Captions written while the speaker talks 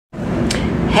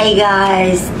Hey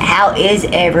guys, how is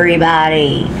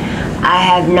everybody? I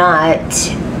have not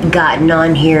gotten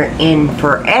on here in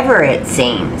forever, it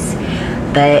seems,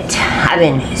 but I've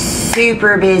been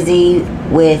super busy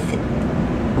with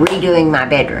redoing my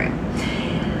bedroom.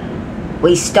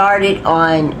 We started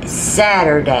on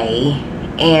Saturday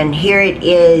and here it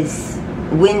is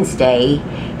Wednesday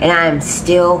and I'm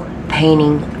still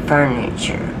painting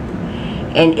furniture,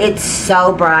 and it's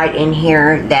so bright in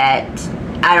here that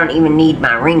I don't even need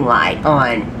my ring light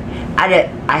on.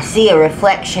 I see a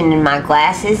reflection in my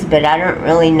glasses, but I don't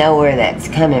really know where that's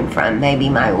coming from. Maybe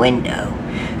my window.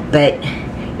 But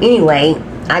anyway,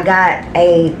 I got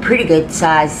a pretty good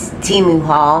size Temu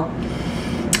haul.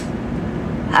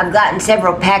 I've gotten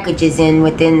several packages in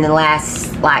within the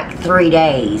last like 3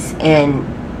 days, and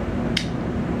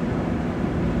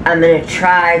I'm going to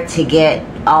try to get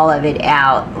all of it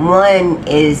out. One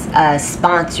is a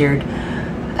sponsored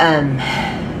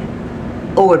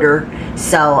order,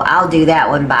 so I'll do that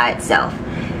one by itself,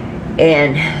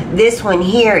 and this one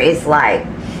here is like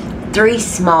 3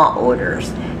 small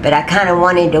orders, but I kind of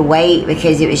wanted to wait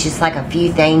because it was just like a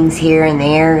few things here and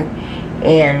there,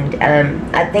 and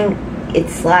I think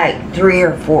it's like 3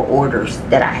 or 4 orders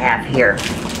that I have here,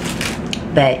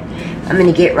 but I'm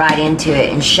gonna get right into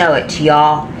it and show it to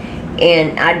y'all.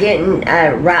 And I didn't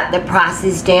write the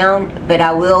prices down, but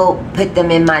I will put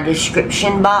them in my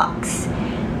description box.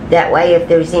 That way, if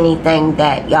there's anything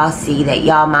that y'all see that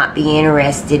y'all might be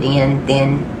interested in,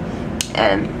 then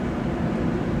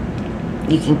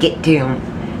you can get to them.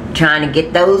 Trying to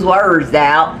get those words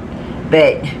out.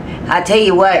 But I tell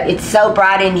you what, it's so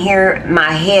bright in here,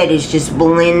 my head is just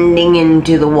blending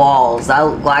into the walls. I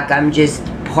look like I'm just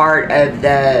part of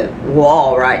the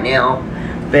wall right now.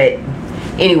 But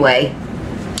anyway,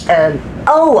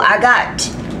 oh, I got,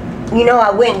 you know,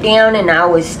 I went down and I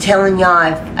was telling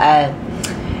y'all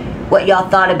what y'all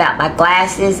thought about my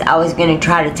glasses. I was going to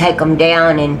try to take them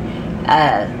down and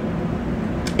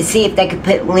see if they could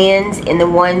put lens in the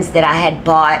ones that I had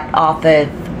bought off of,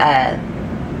 I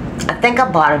think I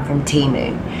bought them from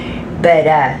Temu. But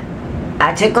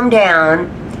I took them down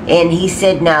and he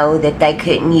said no, that they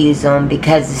couldn't use them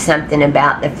because of something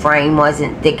about the frame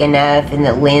wasn't thick enough and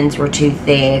the lens were too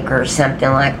thick or something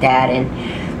like that, and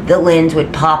the lens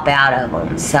would pop out of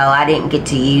them, so I didn't get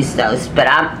to use those. But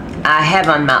I have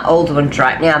on my old ones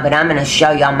right now, but I'm going to show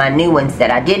y'all my new ones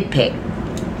that I did pick.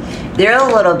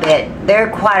 They're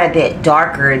quite a bit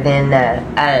darker than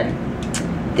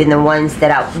the ones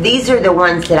that these are the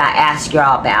ones that I asked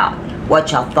y'all about,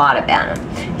 what y'all thought about them.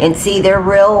 And see, they're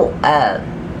real,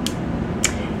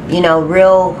 you know,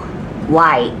 real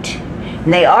light.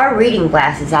 And they are reading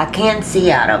glasses. I can see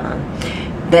out of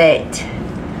them. But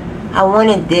I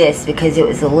wanted this because it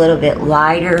was a little bit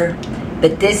lighter.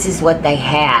 But this is what they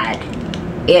had.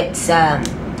 It's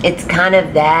kind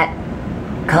of that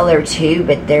color too,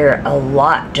 but they're a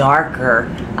lot darker.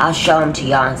 I'll show them to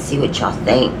y'all and see what y'all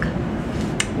think.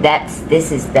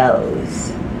 This is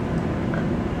those.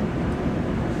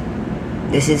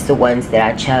 This is the ones that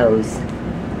I chose.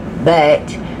 But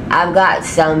I've got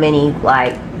so many,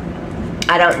 like,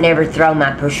 I don't never throw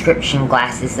my prescription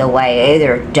glasses away. I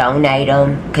either donate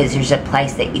them, because there's a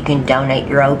place that you can donate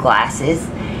your old glasses.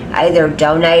 I either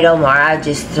donate them or I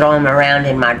just throw them around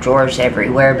in my drawers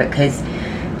everywhere, because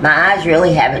my eyes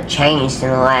really haven't changed in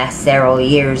the last several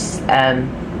years,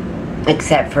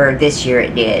 except for this year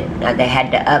it did. They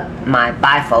had to up my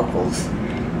bifocals,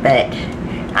 but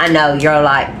I know you're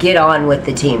like, get on with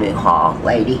the Temu haul,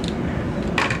 lady.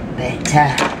 But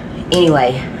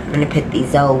anyway, I'm gonna put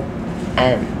these old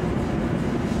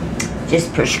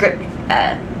just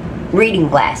reading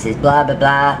glasses, blah blah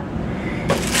blah.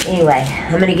 Anyway,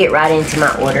 I'm gonna get right into my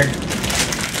order.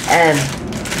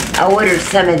 I ordered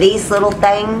some of these little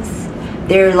things.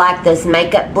 They're like those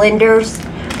makeup blenders,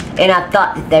 and I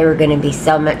thought that they were gonna be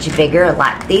so much bigger.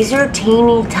 Like, these are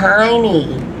teeny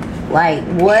tiny. Like,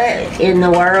 what in the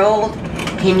world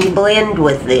can you blend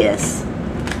with this?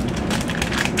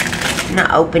 I'm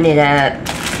gonna open it up.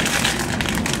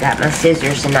 Got my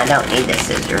scissors and I don't need the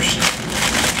scissors.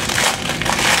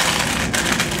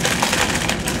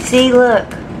 See,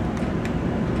 look.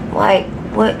 Like,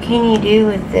 what can you do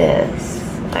with this?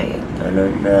 Like, I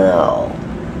don't know.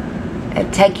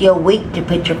 It'd take you a week to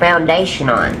put your foundation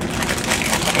on.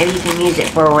 Maybe you can use it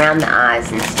for around the eyes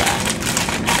and stuff.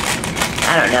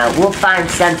 I don't know. We'll find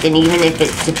something, even if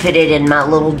it's to put it in my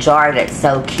little jar that's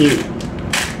so cute.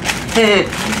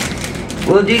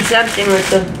 We'll do something with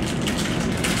them.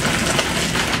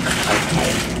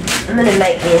 Okay. I'm going to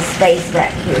make me a space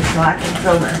back here so I can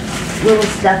throw my little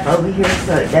stuff over here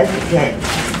so it doesn't get...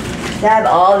 I have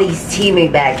all these Temu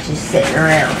bags just sitting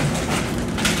around.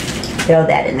 throw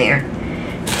that in there.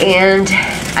 And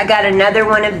I got another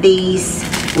one of these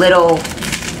little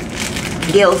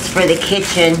deals for the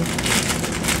kitchen.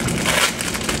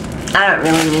 I don't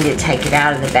really need to take it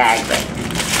out of the bag, but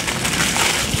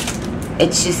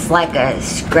it's just like a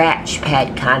scratch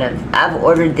pad kind of. I've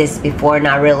ordered this before and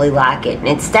I really like it. And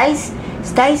it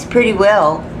stays pretty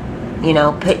well, you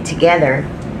know, put together.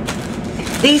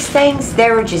 These things, they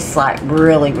were just like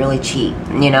really, really cheap.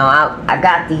 You know, I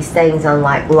got these things on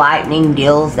like lightning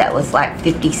deals that was like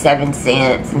 57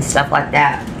 cents and stuff like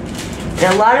that.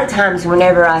 And a lot of times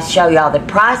whenever I show y'all the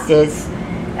prices,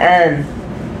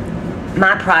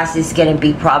 my price is going to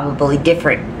be probably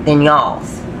different than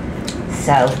y'all's.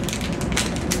 So,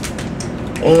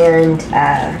 and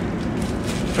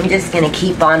I'm just going to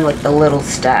keep on with the little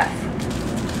stuff.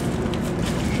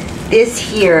 This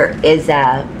here is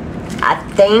I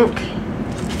think,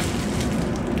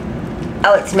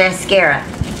 oh, it's mascara.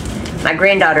 My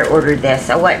granddaughter ordered this.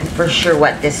 I wasn't for sure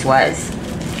what this was.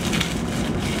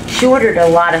 She ordered a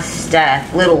lot of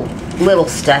stuff, little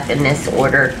stuff in this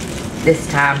order this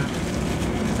time.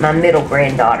 My middle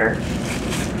granddaughter.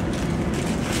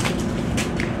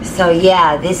 So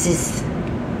yeah, this is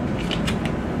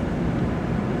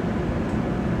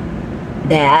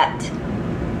that.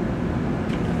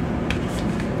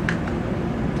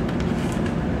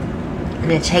 I'm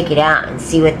going to take it out and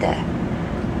see what the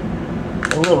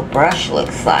little brush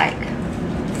looks like.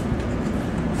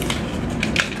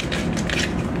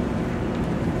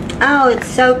 Oh, it's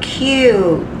so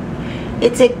cute.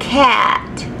 It's a cat.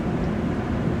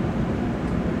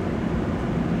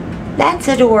 That's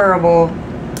adorable.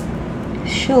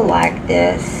 She'll like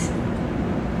this.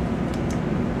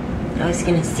 I was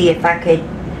going to see if I could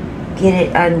get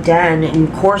it undone. And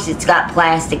of course it's got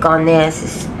plastic on this.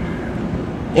 It's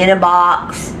in a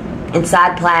box,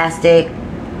 inside plastic.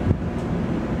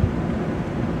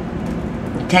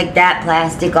 Take that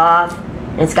plastic off,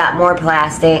 and it's got more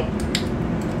plastic.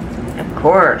 Of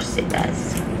course it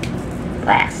does.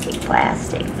 Plastic.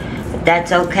 But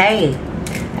that's okay.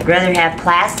 I'd rather have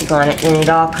plastic on it than it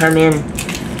all come in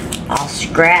all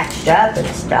scratched up and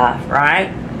stuff,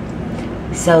 right?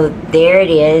 So there it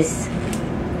is.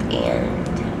 And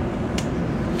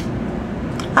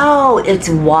oh, it's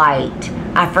white.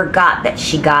 I forgot that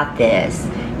she got this.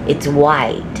 It's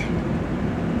white.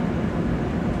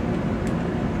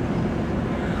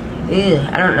 Ew,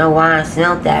 I don't know why I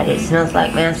smelled that. It smells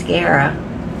like mascara.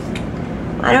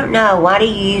 I don't know. Why do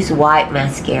you use white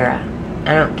mascara?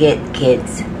 I don't get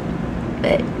kids.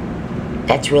 But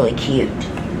that's really cute.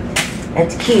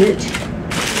 That's cute.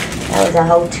 That was a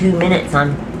whole 2 minutes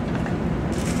on.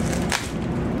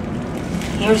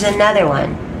 Here's another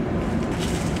one.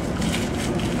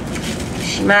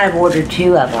 She might have ordered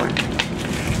 2 of them.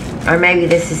 Or maybe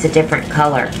this is a different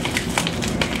color.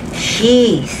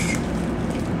 Jeez.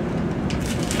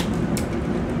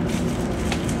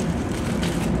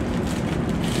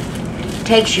 It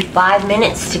takes you 5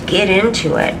 minutes to get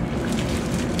into it.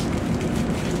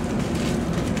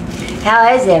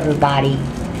 How is everybody?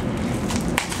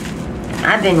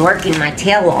 I've been working my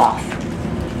tail off.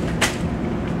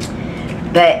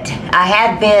 But I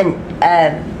have been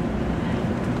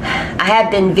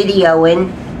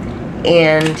videoing,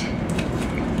 and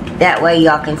that way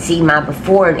y'all can see my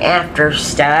before and after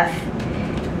stuff.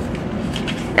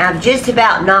 I've just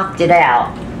about knocked it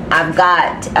out. I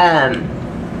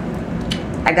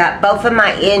got both of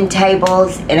my end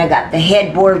tables, and I got the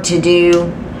headboard to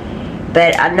do,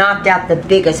 but I knocked out the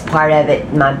biggest part of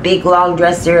it. My big long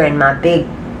dresser and my big,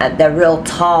 the real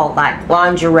tall, like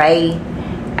lingerie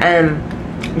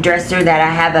dresser that I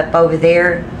have up over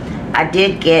there. I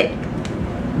did get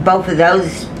both of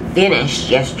those finished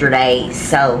yesterday,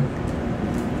 so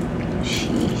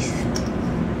jeez.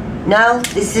 No,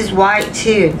 this is white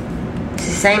too. It's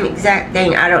the same exact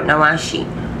thing. I don't know why she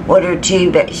ordered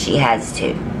 2, but she has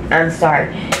 2. I'm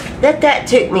sorry that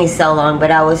took me so long,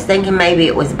 but I was thinking maybe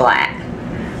it was black.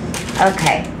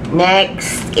 Okay,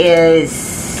 next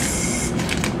is,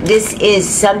 this is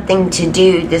something to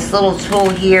do. This little tool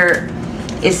here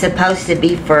is supposed to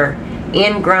be for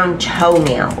ingrown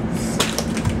toenails.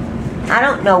 I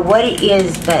don't know what it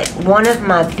is, but one of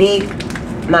my big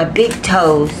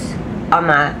toes on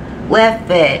my left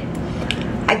foot,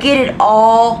 I get it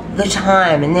all the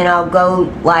time, and then I'll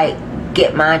go like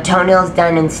get my toenails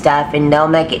done and stuff, and they'll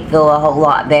make it feel a whole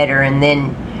lot better, and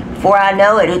then before I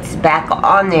know it, it's back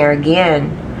on there again.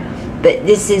 But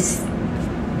this is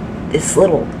this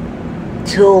little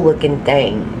tool looking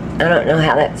thing. I don't know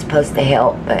how that's supposed to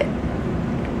help, but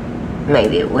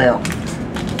maybe it will.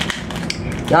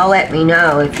 Y'all let me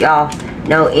know if y'all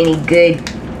know any good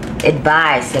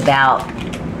advice about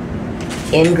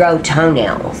ingrow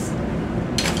toenails.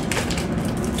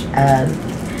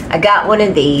 I got one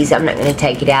of these. I'm not going to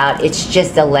take it out. It's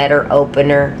just a letter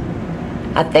opener.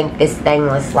 I think this thing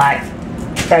was like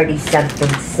 30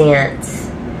 something cents.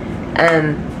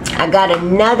 I got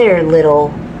another little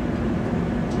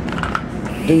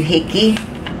doohickey.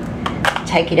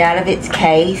 Take it out of its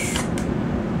case.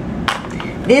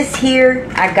 This here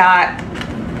I got,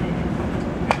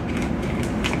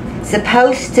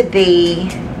 supposed to be,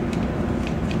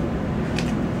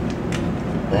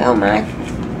 well,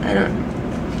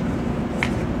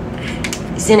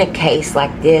 it's in a case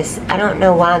like this. I don't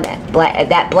know why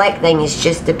that black thing is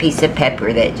just a piece of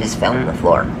pepper that just fell on the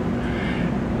floor.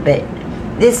 But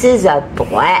this is a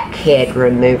blackhead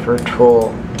remover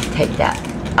tool. Take that.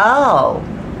 Oh,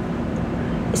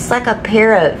 it's like a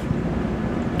pair of,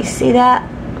 you see that?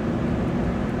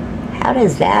 How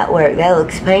does that work? That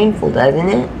looks painful, doesn't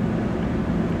it?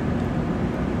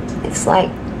 It's like,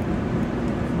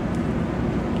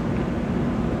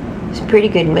 it's pretty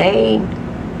good made.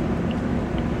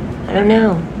 I don't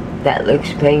know. That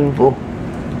looks painful.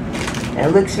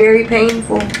 That looks very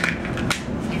painful.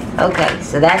 Okay,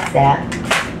 so that's that.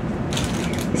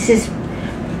 This is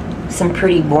some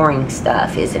pretty boring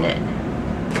stuff, isn't it?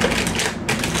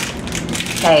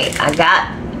 Okay, I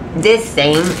got this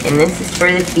thing, and this is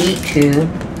for the feet too.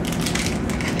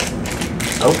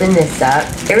 Open this up.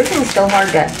 Everything's so hard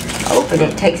to open.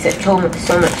 It takes up so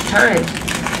much time.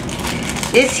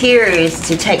 This here is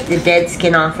to take the dead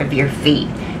skin off of your feet.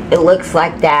 It looks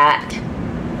like that.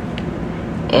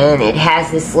 And it has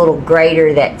this little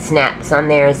grater that snaps on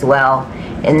there as well.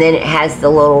 And then it has the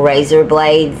little razor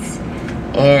blades.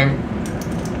 And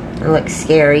it looks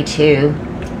scary too.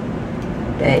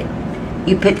 But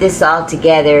you put this all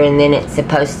together, and then it's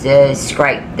supposed to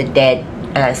scrape the dead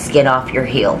skin off your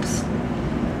heels.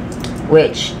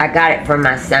 Which, I got it for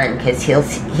my son because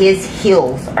his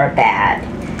heels are bad.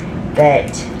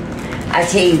 But I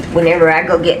tell you, whenever I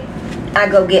go get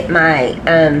my,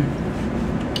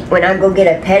 when I go get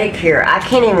a pedicure, I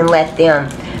can't even let them,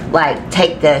 like,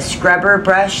 take the scrubber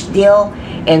brush deal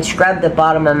and scrub the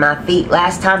bottom of my feet.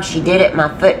 Last time she did it, my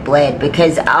foot bled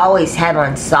because I always have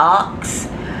on socks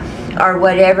or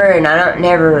whatever, and I don't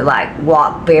never, like,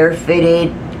 walk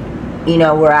barefooted, you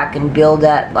know, where I can build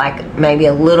up, like, maybe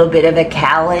a little bit of a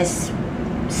callus.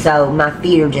 So my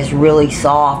feet are just really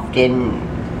soft and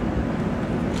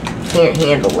can't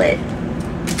handle it.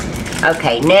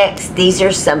 Okay, next, these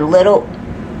are some little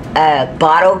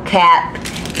bottle cap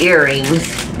earrings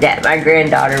that my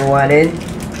granddaughter wanted.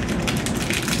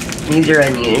 These are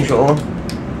unusual.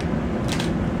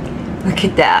 Look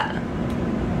at that.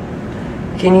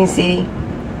 Can you see?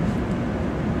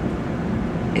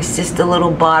 It's just a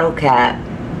little bottle cap.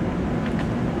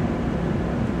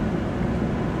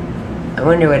 I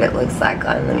wonder what it looks like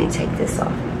on. Let me take this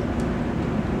off.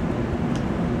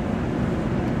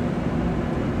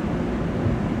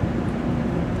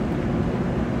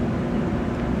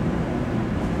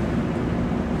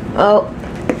 Oh,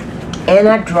 and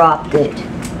I dropped it.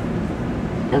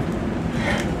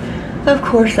 Of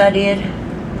course I did.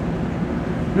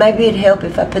 Maybe it'd help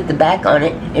if I put the back on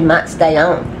it. It might stay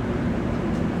on.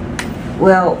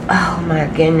 Well, oh my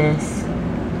goodness.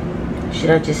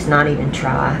 Should I just not even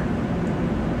try?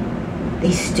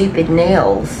 These stupid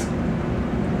nails.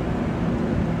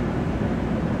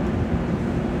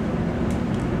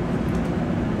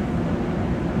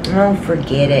 Oh,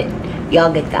 forget it.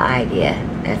 Y'all get the idea.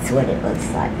 That's what it looks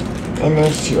like. And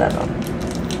there's two of them.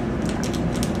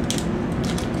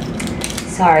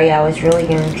 Sorry, I was really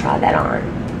going to try that on.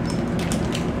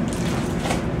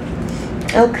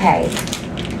 Okay.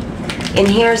 And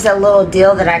here's a little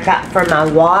deal that I got for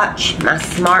my watch, my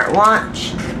smart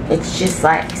watch. It's just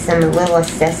like some little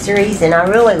accessories. And I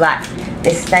really like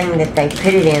this thing that they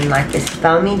put it in, like this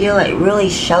foamy deal. It really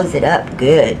shows it up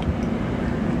good.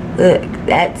 Look,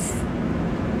 that's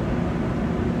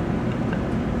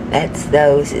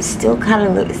those. It still kind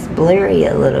of looks blurry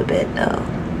a little bit though.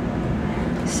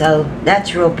 So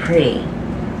that's real pretty.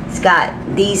 It's got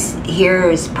these here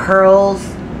is pearls,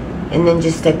 and then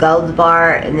just a gold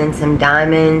bar, and then some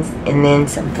diamonds, and then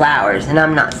some flowers. And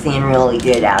I'm not seeing really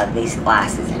good out of these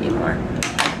glasses anymore.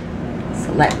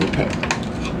 So let me put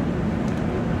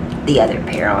the other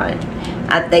pair on.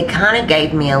 They kind of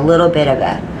gave me a little bit of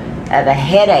a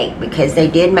headache because they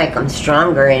did make them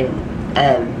stronger, and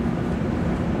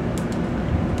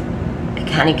it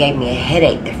kind of gave me a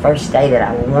headache the first day that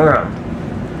I wore them.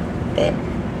 But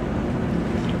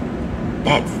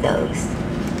that's those.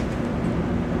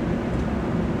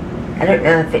 I don't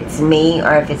know if it's me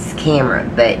or if it's the camera,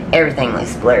 but everything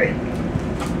looks blurry.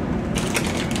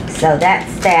 So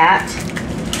that's that.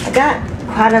 I got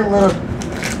quite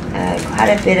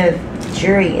a bit of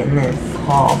jewelry in this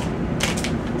haul.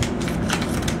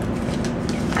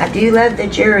 I do love the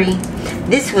jewelry.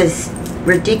 This was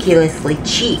ridiculously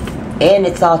cheap, and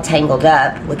it's all tangled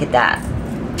up. Look at that.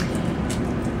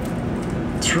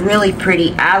 It's really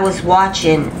pretty. I was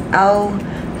watching,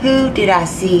 who did I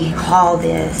see haul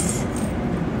this?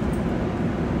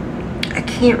 I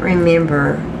can't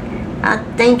remember. I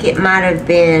think it might have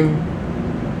been,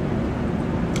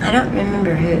 I don't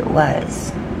remember who it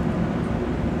was.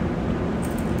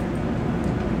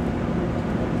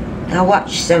 I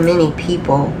watch so many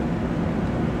people.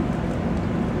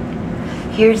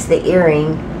 Here's the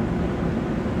earring.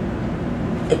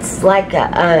 It's like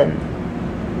a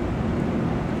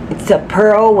it's a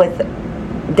pearl with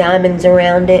diamonds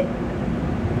around it,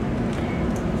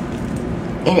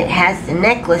 and it has the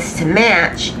necklace to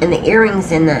match, and the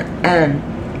earrings and the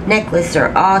necklace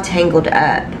are all tangled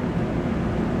up.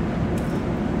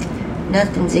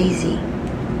 Nothing's easy.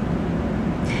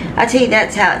 I'll tell you,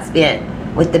 that's how it's been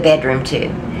with the bedroom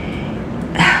too.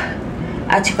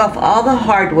 I took off all the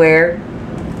hardware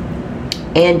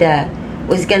and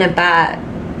was gonna buy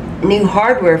new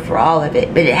hardware for all of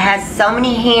it, but it has so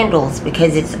many handles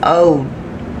because it's old.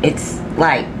 It's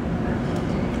like,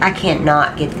 I can't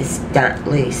not get this done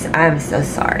loose. I'm so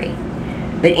sorry.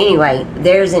 But anyway,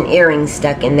 there's an earring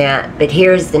stuck in that, but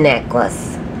here's the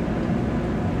necklace.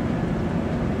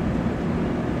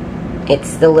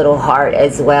 It's the little heart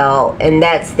as well, and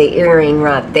that's the earring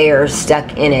right there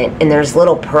stuck in it, and there's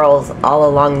little pearls all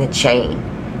along the chain.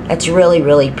 That's really,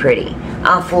 really pretty.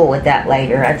 I'll fool with that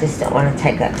later. I just don't want to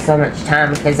take up so much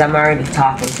time because I'm already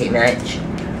talking too much.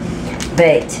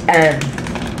 But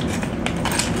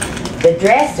the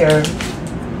dresser,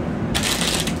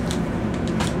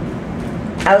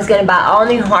 I was going to buy all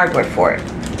new hardware for it.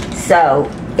 So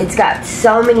it's got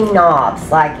so many knobs.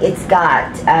 Like, it's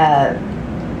got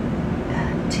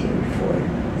 2,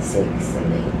 4, 6,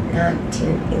 7, 8, 9,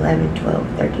 10, 11, 12,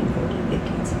 13, 14,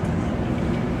 15, 16,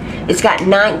 17. It's got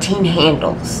 19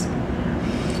 handles.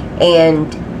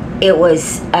 And it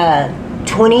was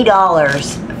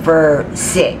 $20 for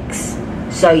 6.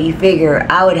 So you figure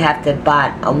I would have to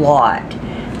buy a lot.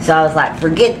 So I was like,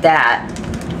 forget that.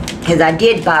 Because I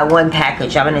did buy one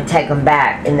package. I'm going to take them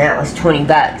back. And that was 20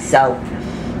 bucks. So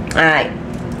I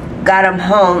got them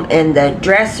home. And the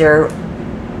dresser,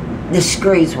 the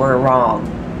screws were wrong.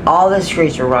 All the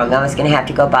screws were wrong. I was going to have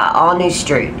to go buy all new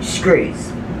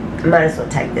screws. I might as well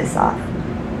take this off.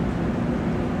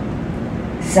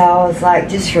 So I was like,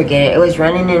 just forget it. It was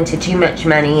running into too much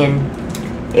money, and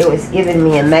it was giving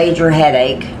me a major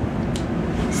headache.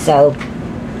 So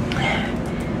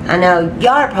I know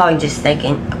y'all are probably just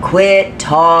thinking, quit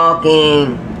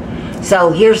talking.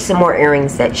 So here's some more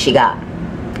earrings that she got.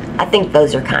 I think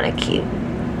those are kind of cute.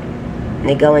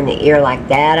 They go in the ear like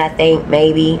that, I think,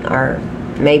 maybe, or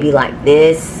maybe like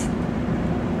this.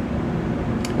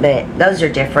 But those are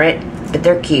different, but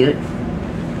they're cute.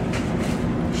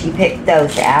 She picked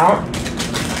those out.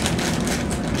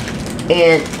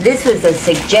 And this was a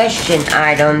suggestion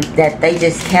item that they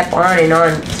just kept on and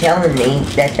on telling me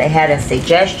that they had a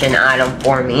suggestion item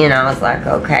for me. And I was like,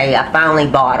 okay, I finally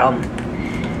bought them.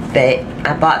 But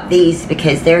I bought these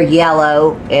because they're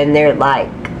yellow and they're like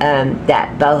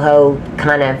that boho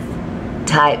kind of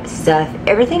type stuff.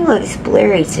 Everything looks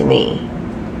blurry to me.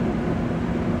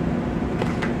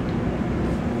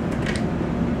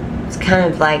 It's kind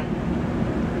of like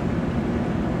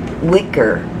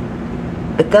wicker,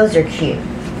 but those are cute.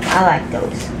 I like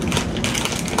those.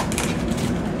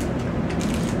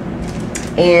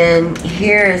 And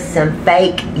here is some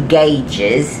fake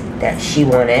gauges that she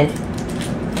wanted,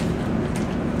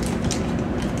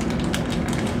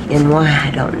 and why, I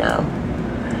don't know,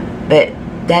 but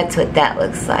that's what that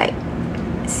looks like.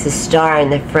 It's a star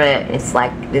in the front. It's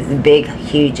like this big,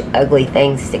 huge, ugly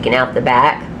thing sticking out the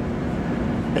back,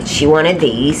 but she wanted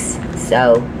these,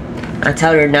 so I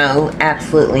told her no,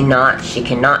 absolutely not. She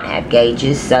cannot have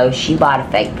gauges, so she bought a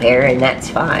fake pair, and that's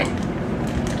fine.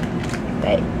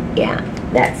 But yeah,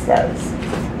 that's those.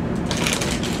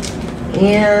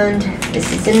 And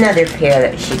this is another pair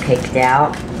that she picked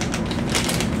out.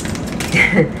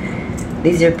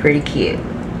 These are pretty cute.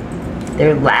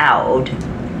 They're loud,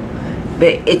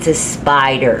 but it's a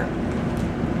spider.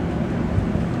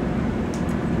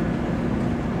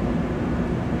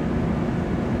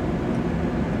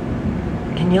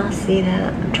 Can y'all see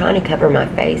that? I'm trying to cover my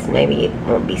face. Maybe it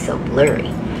won't be so blurry.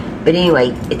 But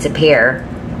anyway, it's a pair.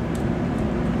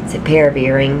 It's a pair of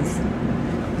earrings.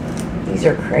 These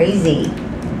are crazy.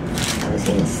 I was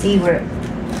going to see where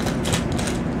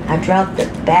I dropped the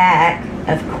back.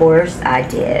 Of course I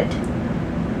did.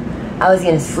 I was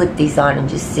going to slip these on and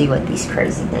just see what these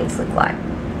crazy things look like.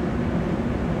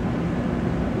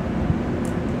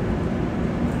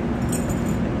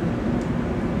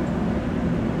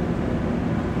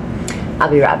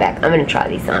 I'll be right back. I'm going to try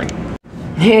these on.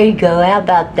 There you go. How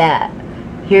about that?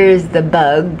 Here's the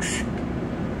bugs.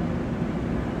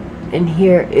 And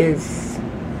here is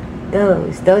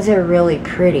those. Those are really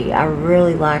pretty. I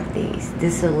really like these.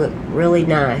 This will look really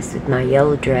nice with my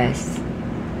yellow dress.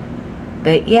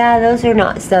 But yeah, those are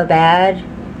not so bad.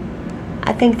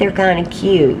 I think they're kind of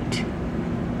cute.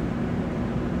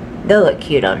 They'll look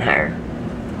cute on her.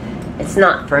 It's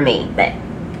not for me, but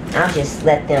I'll just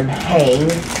let them hang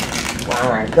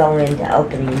while I go into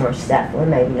opening more stuff. Well,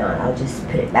 maybe not. I'll just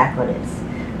put it back on its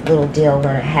little deal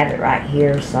when I have it right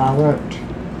here, so I won't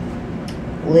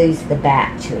lose the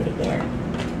back to it again.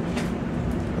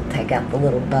 I'll take out the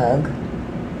little bug.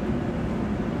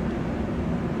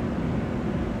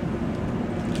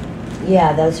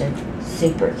 Yeah, those are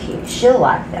super cute. She'll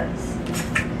like those.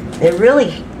 They're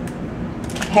really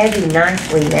heavy,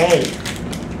 nicely made.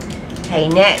 Okay,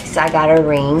 next I got a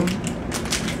ring.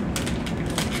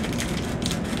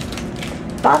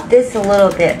 Bought this a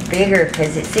little bit bigger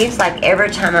because it seems like every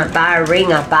time I buy a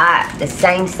ring, I buy it the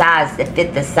same size that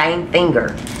fit the same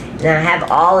finger. And I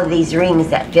have all of these rings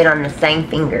that fit on the same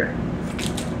finger.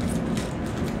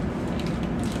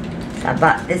 So I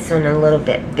bought this one a little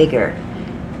bit bigger.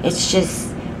 It's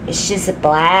just a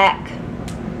black.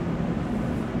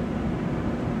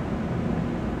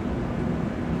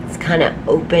 It's kind of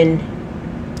open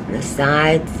on the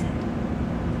sides.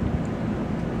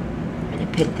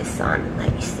 Put this on and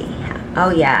let you see how. Oh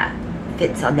yeah,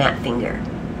 fits on that finger.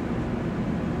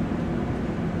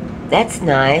 That's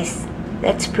nice.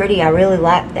 That's pretty. I really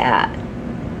like that.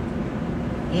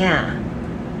 Yeah,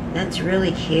 that's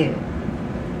really cute.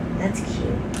 That's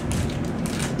cute.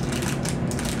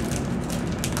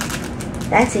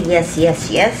 That's a yes,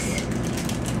 yes, yes.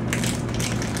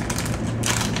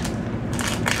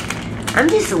 I'm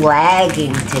just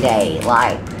lagging today.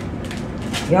 Like,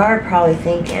 y'all are probably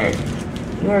thinking,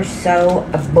 you are so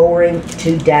boring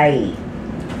today.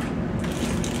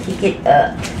 Pick it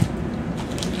up.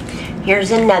 Here's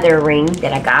another ring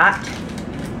that I got.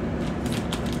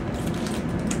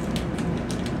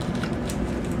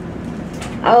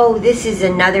 Oh, this is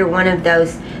another one of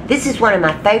those. This is one of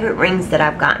my favorite rings that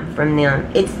I've gotten from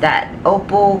them. It's that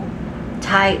opal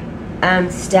type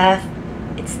stuff.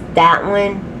 It's that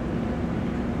one.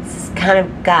 It's kind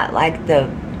of got like the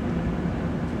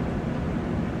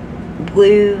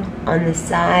blue on the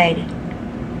side.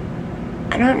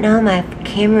 I don't know, my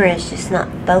camera is just not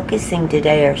focusing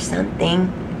today or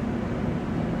something.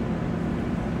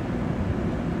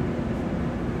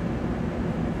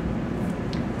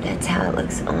 That's how it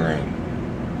looks on.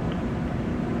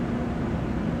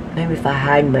 Maybe if I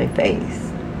hide my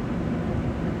face.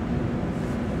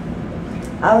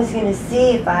 I was gonna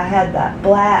see if I had that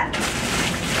black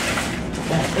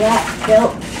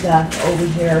felt stuff over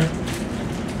here.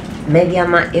 Maybe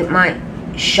it might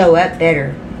show up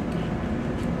better.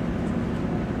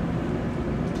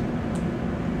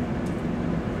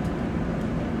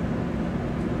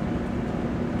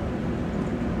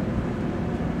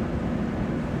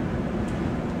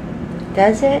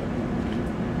 Does it?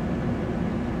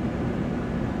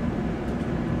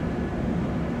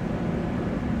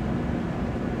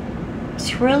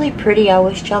 It's really pretty. I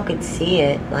wish y'all could see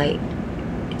it. Like,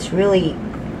 it's really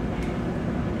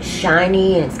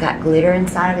shiny and it's got glitter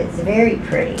inside of it. It's very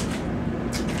pretty.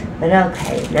 But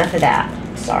okay, enough of that.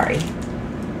 Sorry.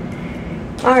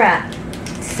 Alright.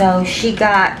 So she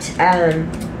got,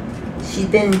 she's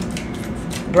been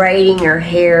braiding her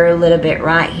hair a little bit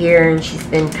right here, and she's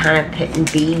been kind of putting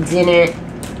beads in it.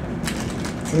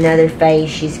 It's another phase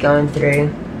she's going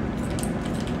through.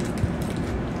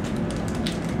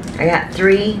 I got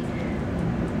three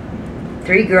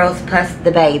girls plus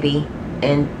the baby,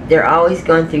 and they're always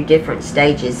going through different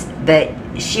stages, but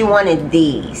she wanted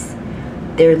these.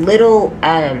 They're little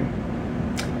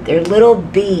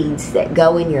beads that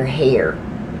go in your hair.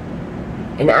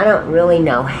 And I don't really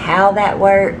know how that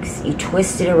works. You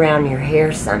twist it around your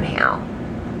hair somehow.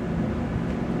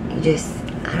 I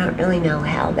don't really know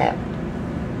how that,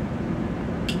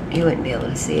 you wouldn't be able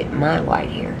to see it in my white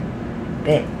hair.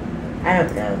 But, I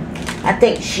don't know. I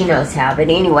think she knows how. But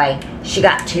anyway, she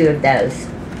got 2 of those.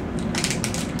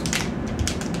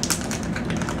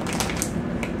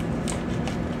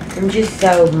 I'm just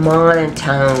so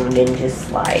monotoned and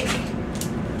just like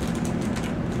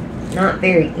not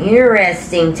very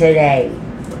interesting today.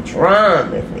 What's wrong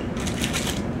with me?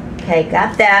 Okay,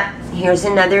 got that. Here's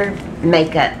another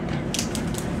makeup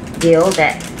deal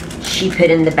that she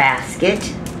put in the basket.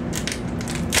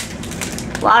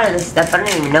 A lot of this stuff, I don't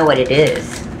even know what it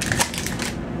is.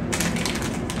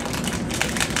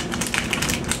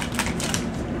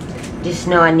 Just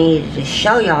know I needed to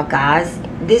show y'all guys.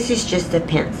 This is just a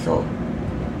pencil.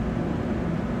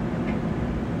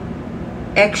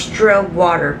 Extra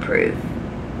waterproof.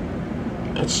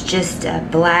 It's just a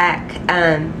black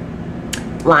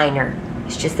liner.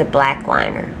 It's just a black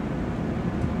liner.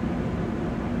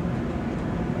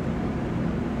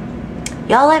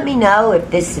 Y'all let me know if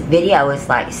this video is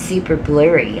like super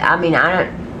blurry. I mean,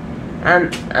 I'm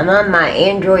on my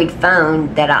Android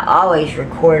phone that I always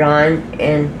record on,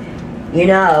 and you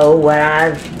know what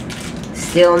I've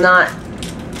still not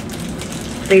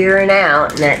figuring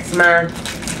out, and that's my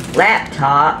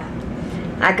laptop.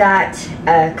 I got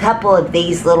a couple of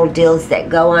these little deals that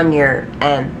go on your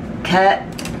cup.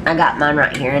 I got mine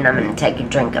right here, and I'm going to take a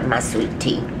drink of my sweet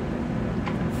tea.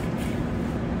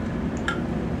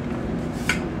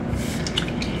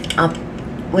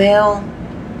 Well,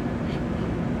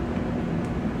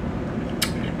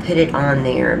 put it on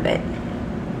there, but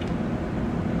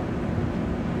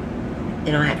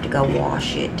then I'll have to go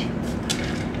wash it.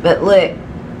 But look,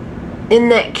 isn't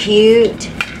that cute?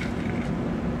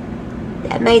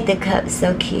 That made the cup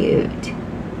so cute.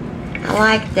 I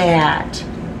like that.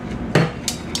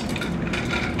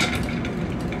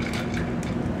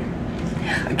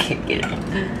 I can't get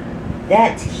it.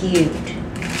 That's cute.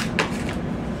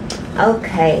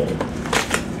 Okay.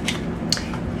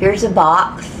 Here's a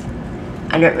box.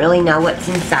 I don't really know what's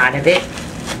inside of it.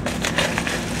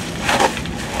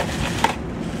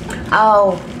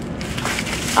 Oh,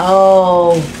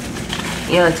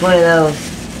 you know, it's one of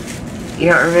those, you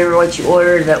don't remember what you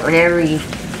ordered, but whenever you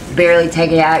barely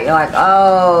take it out, you're like,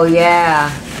 oh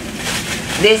yeah.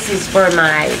 This is for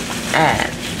my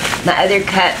my other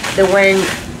cup, the one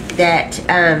that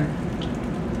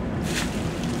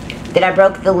that I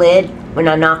broke the lid when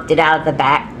I knocked it out of the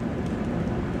back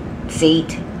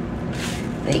seat.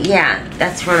 But yeah,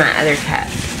 that's for my other cup.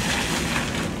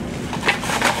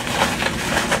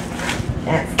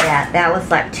 That's that. That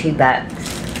was like $2.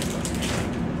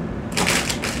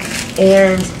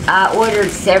 And I ordered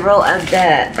several of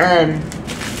the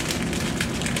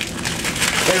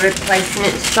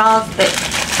replacement straws, but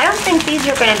I don't think these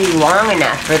are going to be long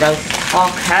enough for those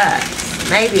tall cups.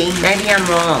 Maybe I'm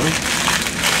wrong.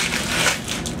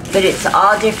 But it's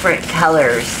all different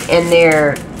colors, and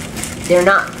they're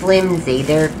not flimsy.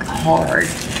 They're hard.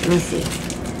 Let me see.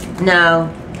 No,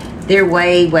 they're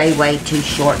way too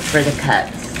short for the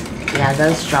cups. Yeah,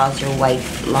 those straws are way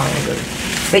longer.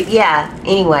 But yeah,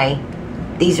 anyway,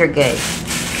 these are good.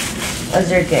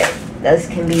 Those are good. Those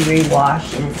can be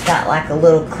re-washed, and it's got like a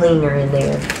little cleaner in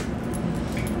there.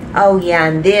 Oh yeah,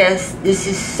 and this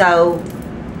is so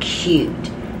cute.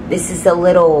 This is a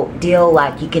little deal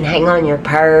like you can hang on your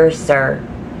purse, or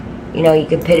you know, you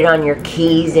can put it on your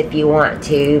keys if you want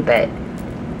to, but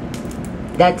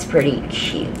that's pretty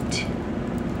cute.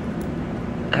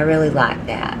 I really like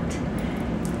that.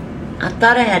 I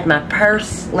thought I had my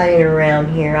purse laying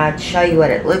around here. I'd show you what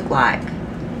it looked like.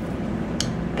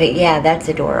 But yeah, that's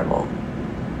adorable.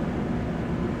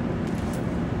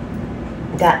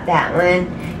 Got that one.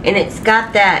 And it's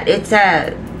got that, it's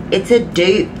a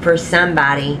dupe for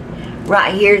somebody.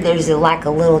 Right here, there's like a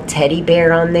little teddy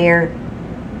bear on there.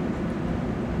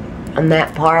 On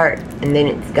that part. And then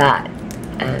it's got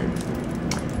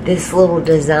this little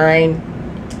design.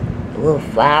 A little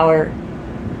flower.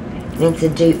 And it's a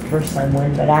dupe for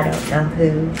someone, but I don't know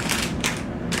who.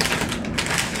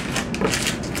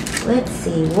 Let's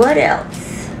see, what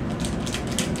else?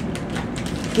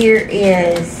 Here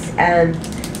is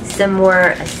some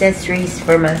more accessories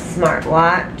for my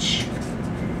smartwatch.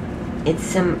 It's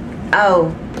some,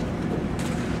 oh,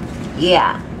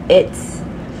 yeah,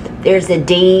 there's a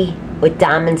D with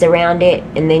diamonds around it,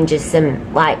 and then just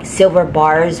some like silver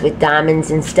bars with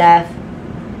diamonds and stuff.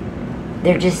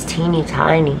 They're just teeny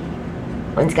tiny.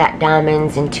 One's got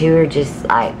diamonds and two are just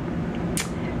like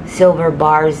silver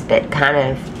bars, but kind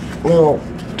of little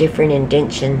different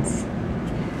indentions.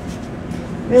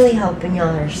 Really hoping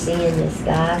y'all are seeing this,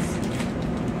 guys.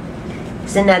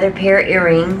 It's another pair of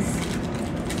earrings.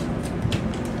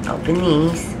 Open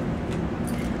these.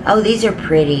 Oh, these are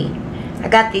pretty. I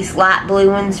got these light blue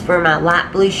ones for my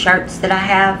light blue shirts that I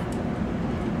have.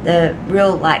 The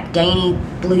real like dainty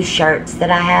blue shirts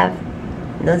that I have.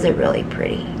 And those are really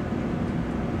pretty.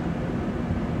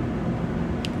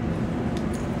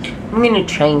 I'm going to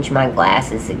change my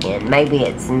glasses again. Maybe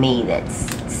it's me that's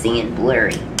seeing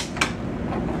blurry.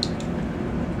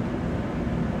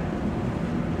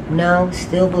 No,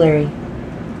 still blurry.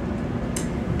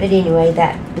 But anyway,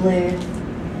 that blue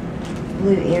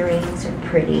earrings are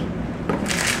pretty.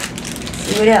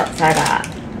 See what else I got.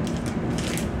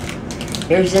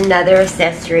 Here's another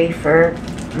accessory for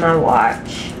my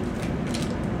watch.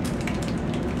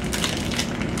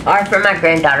 Or for my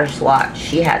granddaughter's watch.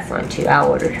 She has one too. I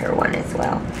ordered her one as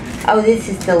well. Oh, this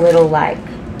is the little, like,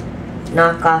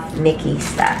 knockoff Mickey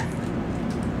stuff.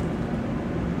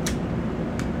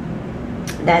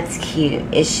 That's cute.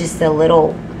 It's just a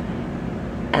little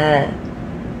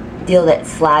deal that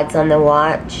slides on the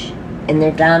watch. And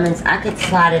they're diamonds. I could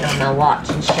slide it on my watch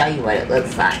and show you what it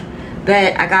looks like.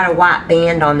 But I got a white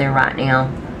band on there right now.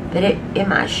 But it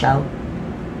might show.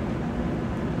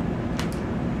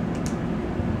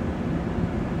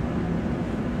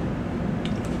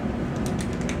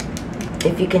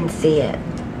 If you can see it.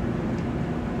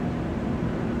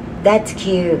 That's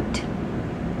cute.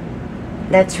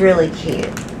 That's really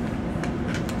cute.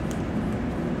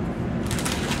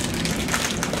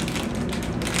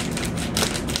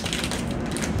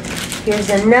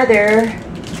 Here's another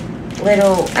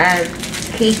little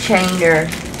keychain or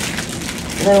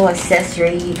little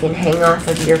accessory you can hang off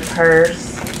of your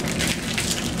purse.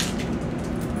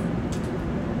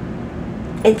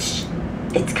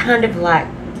 It's kind of like,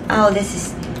 oh,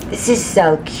 this is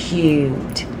so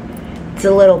cute. It's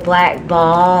a little black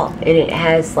ball, and it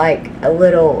has like a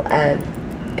little,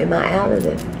 am I out of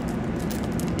it?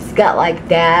 It's got like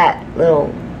that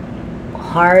little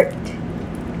heart,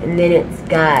 and then it's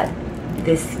got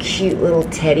this cute little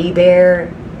teddy bear,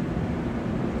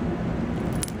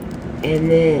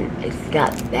 and then it's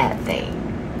got that thing.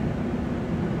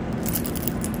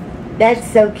 That's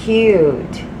so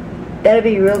cute. That'll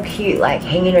be real cute, like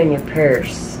hanging on your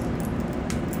purse.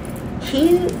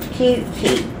 Cute, cute,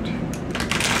 cute.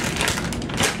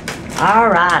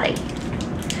 Alrighty.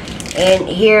 And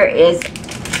here is,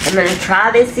 I'm going to try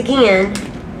this again,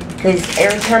 because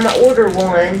every time I order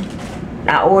one,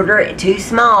 I order it too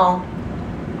small.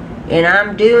 And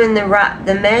I'm doing the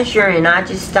measure, and I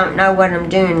just don't know what I'm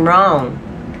doing wrong.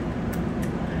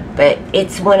 But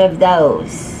it's one of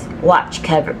those watch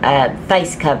cover,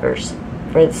 face covers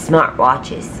for the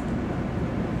smartwatches.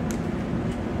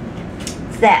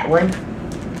 It's that one.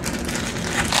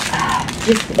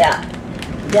 Just about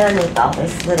done with all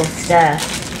this little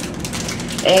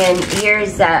stuff. And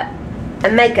here's a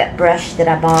makeup brush that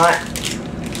I bought.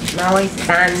 I'm always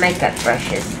buying makeup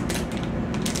brushes.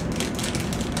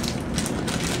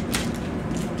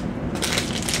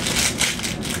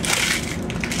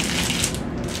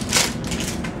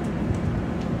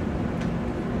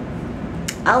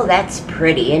 Oh, that's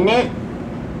pretty, isn't it?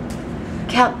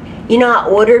 You know, I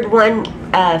ordered one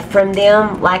from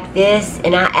them like this,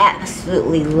 and I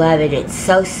absolutely love it. It's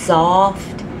so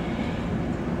soft.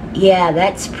 Yeah,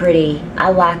 that's pretty. I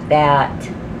like that.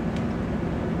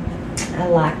 I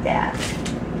like that.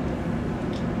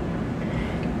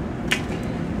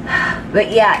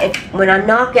 But yeah, when I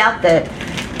knock out the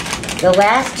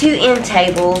last two end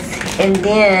tables, and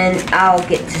then I'll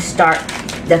get to start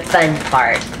the fun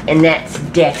part, and that's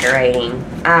decorating.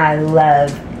 I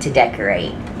love to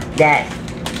decorate. That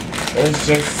is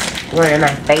just one of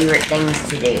my favorite things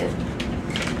to do.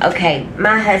 Okay,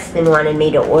 my husband wanted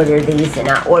me to order these, and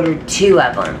I ordered two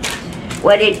of them.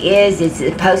 What it is, it's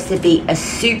supposed to be a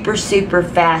super, super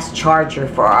fast charger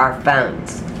for our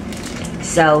phones.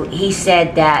 So he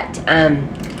said that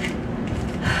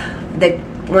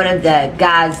one of the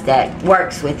guys that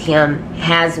works with him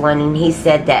has one, and he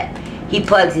said that he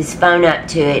plugs his phone up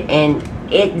to it and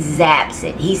it zaps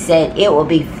it. He said it'll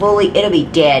be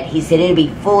dead. He said it'll be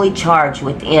fully charged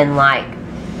within like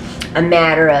a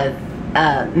matter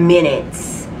of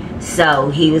minutes. So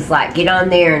he was like, get on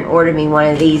there and order me one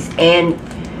of these. And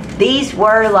these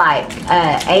were like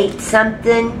 8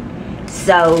 something.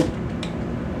 So,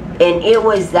 and it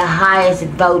was the highest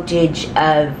voltage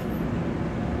of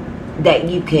that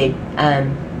you could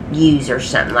use or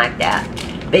something like that.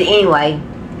 But anyway,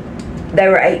 they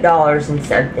were $8 and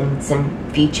something,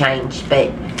 some few change.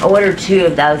 But I ordered 2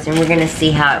 of those, and we're going to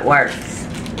see how it works.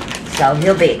 So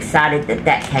he'll be excited that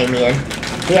that came in.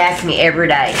 He asks me every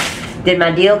day, did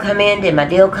my deal come in? Did my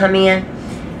deal come in?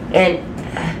 And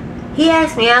he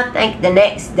asked me, I think, the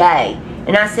next day.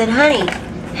 And I said, honey,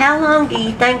 how long do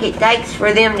you think it takes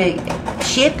for them to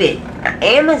ship it?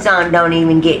 Amazon don't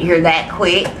even get here that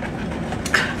quick.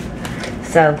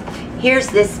 So here's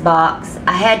this box.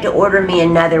 I had to order me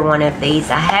another one of these.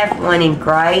 I have one in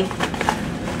gray,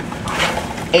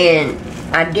 and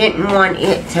I didn't want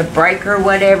it to break or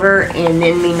whatever, and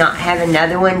then me not have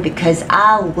another one, because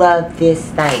I love this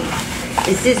thing.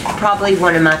 This is probably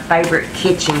one of my favorite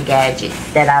kitchen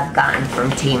gadgets that I've gotten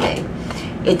from Temu.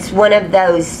 It's one of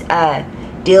those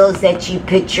deals that you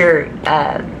put your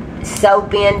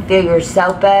soap in, fill your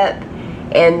soap up,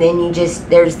 and then you just,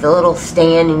 there's the little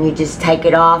stand and you just take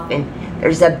it off, and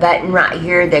there's a button right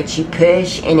here that you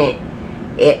push, and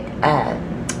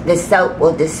the soap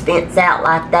will dispense out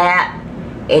like that,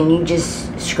 and you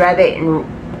just scrub it and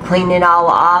clean it all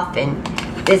off. And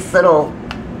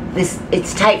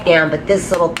it's taped down, but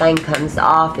this little thing comes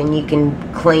off and you can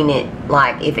clean it,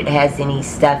 like if it has any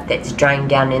stuff that's drained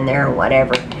down in there or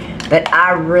whatever. But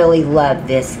I really love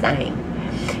this thing.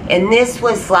 And this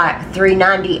was like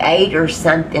 $3.98 or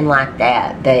something like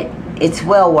that, but it's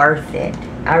well worth it.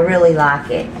 I really like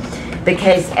it,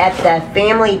 because at the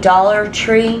Family Dollar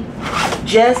Tree,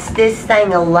 just this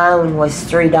thing alone was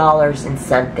 $3 and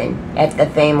something at the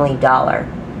Family Dollar.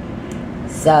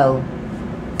 So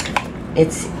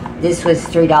this was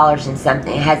 $3 and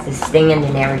something. It has the stand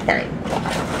and everything.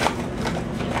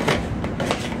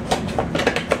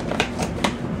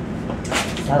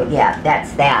 So yeah,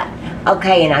 that's that.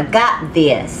 Okay, and I got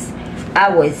this.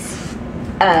 I was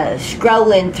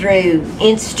scrolling through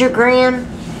Instagram,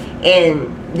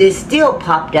 and this deal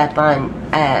popped up on,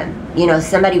 you know,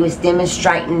 somebody was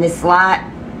demonstrating this light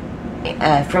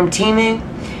from Temu.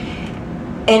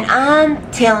 And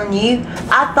I'm telling you,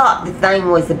 I thought the thing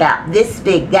was about this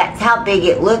big. That's how big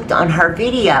it looked on her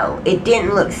video. It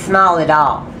didn't look small at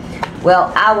all.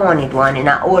 Well, I wanted one, and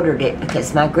I ordered it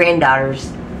because my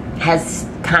granddaughter's has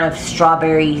kind of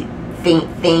strawberry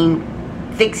theme,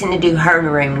 fixing to do her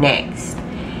room next.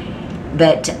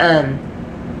 But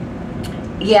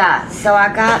yeah, so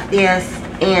I got this,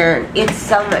 and it's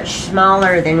so much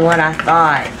smaller than what I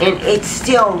thought, and it's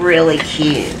still really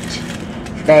cute.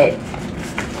 But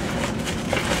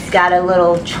it's got a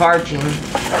little charger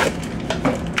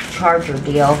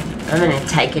deal. I'm going to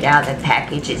take it out of the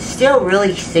package. It's still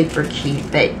really super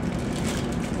cute, but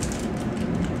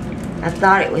I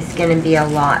thought it was going to be a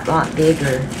lot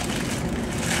bigger.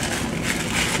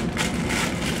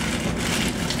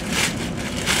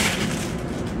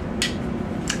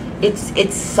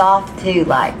 It's soft too,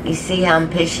 like, you see how I'm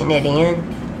pushing it in?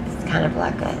 It's kind of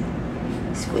like a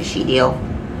squishy deal.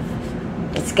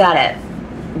 It's got a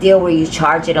deal where you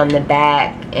charge it on the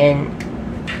back, and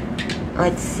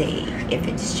let's see if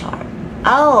it's charged.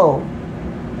 Oh,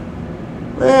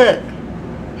 look,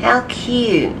 how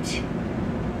cute.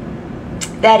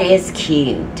 That is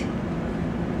cute.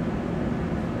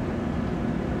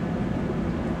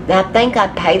 Now, I think I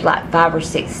paid like $5 or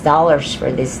 $6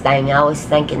 for this thing. I was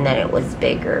thinking that it was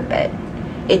bigger, but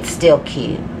it's still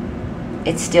cute.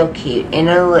 It's still cute. And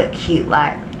it'll look cute,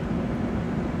 like,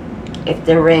 if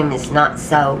the room is not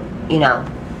so, you know,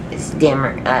 it's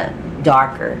dimmer,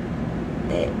 darker.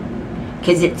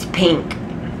 Because it's pink.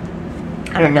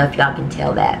 I don't know if y'all can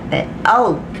tell that, but,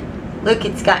 oh, look,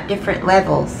 it's got different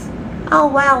levels. Oh,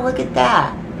 wow, look at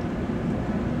that.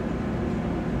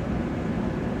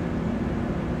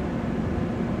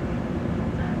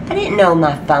 I didn't know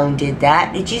my phone did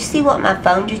that. Did you see what my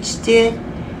phone just did?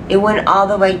 It went all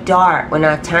the way dark when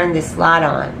I turned this light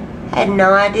on. I had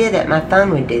no idea that my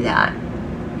phone would do that.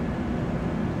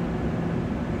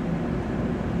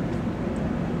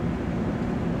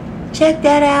 Check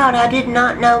that out. I did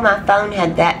not know my phone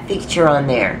had that feature on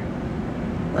there.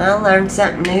 Well, I learn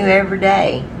something new every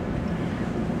day.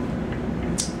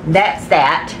 That's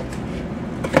that.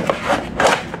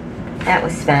 That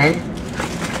was fun.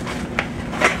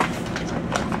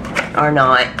 Or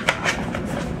not.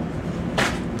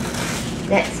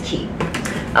 That's cute.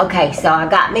 Okay, so I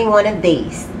got me one of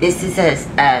these. This is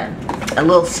a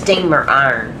little steamer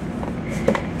iron.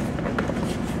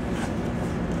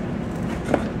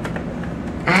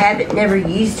 I haven't never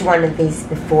used one of these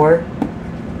before.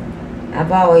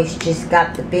 I've always just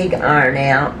got the big iron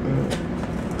out,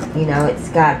 and you know, it's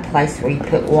got a place where you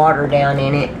put water down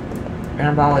in it. And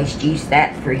I've always used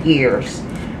that for years.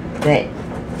 But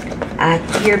I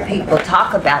hear people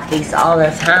talk about these all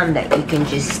the time, that you can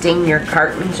just steam your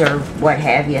curtains or what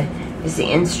have you. Is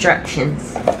the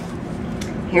instructions.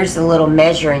 Here's a little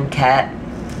measuring cup.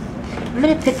 I'm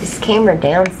going to put this camera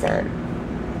down some,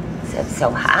 so it's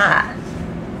so high.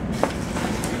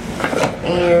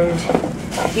 And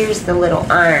here's the little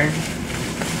iron.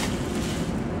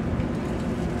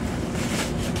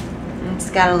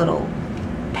 It's got a little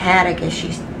pad, I guess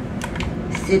you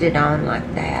sit it on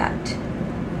like that.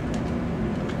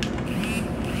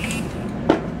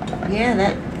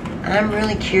 Yeah, I'm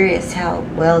really curious how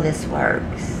well this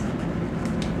works.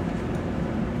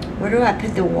 Where do I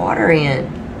put the water in?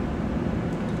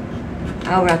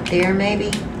 Oh, right there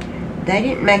maybe? They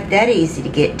didn't make that easy to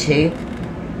get to.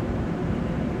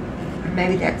 Or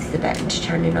maybe that's the button to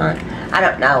turn it on. I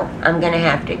don't know. I'm going to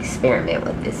have to experiment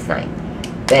with this thing.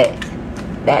 But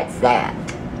that's that.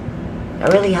 I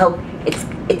really hope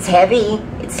it's heavy.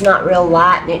 It's not real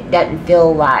light, and it doesn't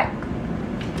feel like...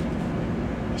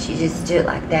 You just do it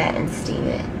like that and steam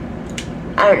it.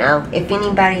 I don't know. If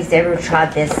anybody's ever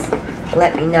tried this,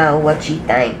 let me know what you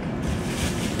think.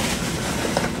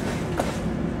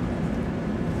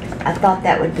 I thought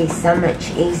that would be so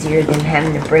much easier than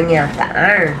having to bring out the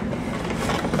iron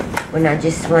when I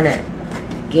just want to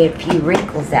get a few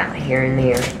wrinkles out here and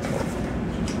there.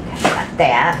 Like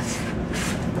that.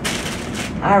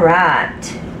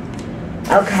 Alright.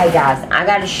 Okay, guys. I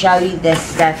got to show you this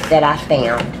stuff that I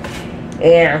found.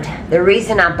 And the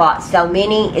reason I bought so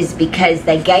many is because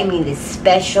they gave me this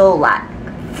special, like,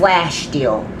 flash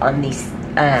deal on these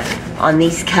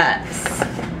cups.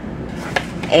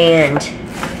 And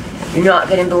you're not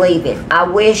gonna believe it. I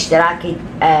wish that I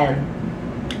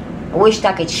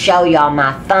could show y'all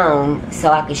my phone so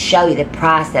I could show you the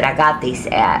price that I got these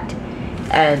at.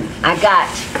 I got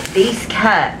these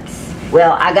cups.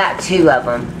 Well, I got 2 of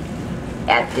them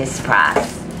at this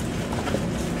price.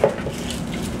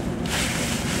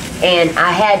 And I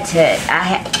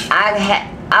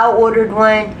ordered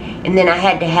one, and then I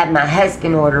had to have my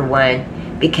husband order one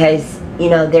because,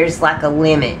 you know, there's like a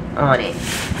limit on it.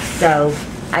 So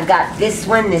I got this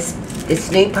one, this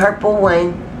new purple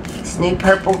one, this new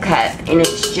purple cup, and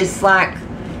it's just like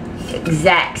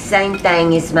exact same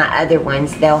thing as my other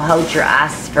ones. They'll hold your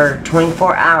ice for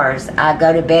 24 hours. I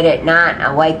go to bed at night,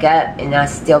 I wake up, and I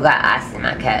still got ice in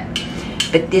my cup.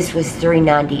 But this was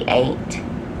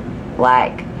 $3.98.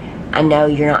 Like, I know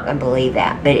you're not going to believe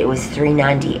that, but it was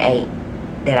 $3.98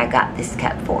 that I got this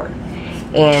cup for.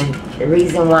 And the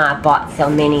reason why I bought so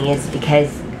many is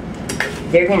because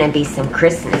they're going to be some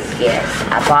Christmas gifts.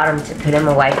 I bought them to put them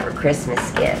away for Christmas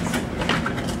gifts.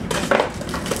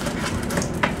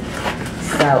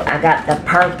 So I got the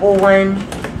purple one.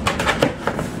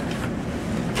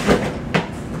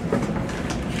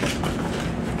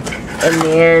 And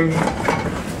then,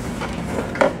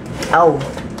 oh,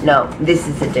 no, this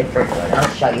is a different one. I'll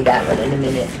show you that one in a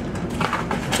minute.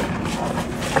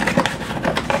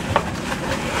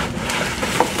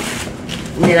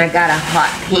 And then I got a hot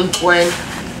pink one.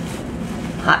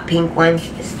 Hot pink one.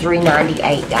 It's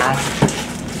 $3.98, guys.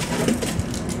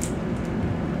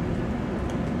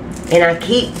 And I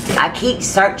keep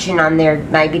searching on there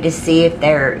maybe to see if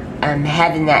they're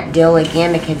having that deal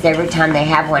again, because every time they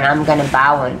have one, I'm going to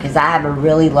buy one, because I have a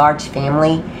really large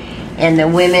family. And the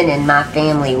women in my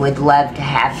family would love to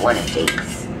have one of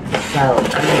these. So I'm going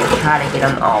to try to get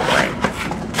them all one.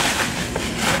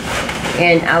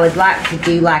 And I would like to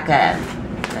do like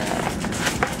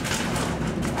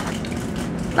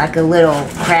a little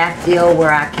craft deal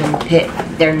where I can put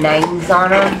their names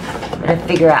on them. I'm going to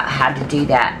figure out how to do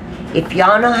that. If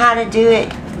y'all know how to do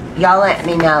it, y'all let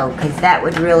me know, because that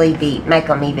would really make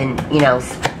them even, you know,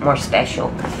 more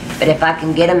special. But if I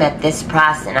can get them at this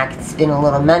price, and I can spend a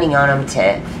little money on them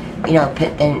to, you know,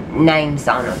 put the names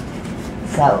on them.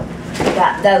 So,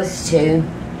 got those 2.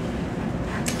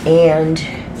 And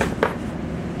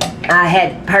I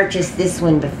had purchased this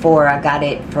one before. I got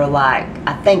it for like,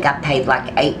 I think I paid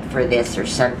like $8 for this or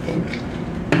something.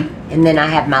 And then I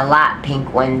have my light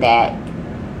pink one that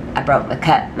I broke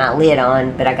my lid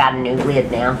on, but I got a new lid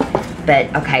now.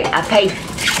 But, okay, I paid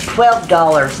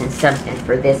 $12 and something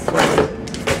for this one.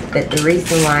 But the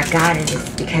reason why I got it is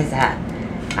because I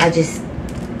just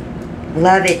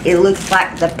love it. It looks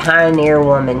like the Pioneer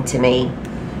Woman to me.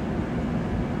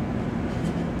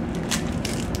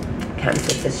 Comes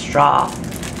with the straw.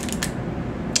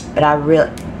 But I really,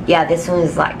 yeah, this one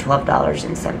is like $12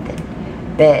 and something.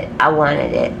 But I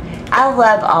wanted it. I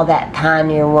love all that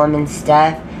Pioneer Woman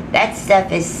stuff. That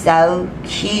stuff is so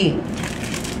cute.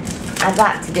 I'd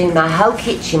like to do my whole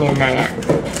kitchen in that.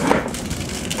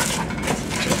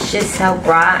 It's just so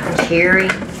bright and cheery.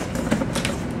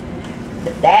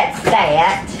 But that's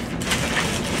that.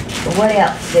 What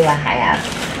else do I have?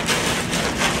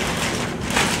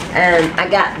 I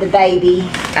got the baby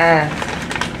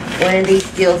one of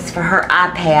these deals for her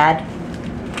iPad.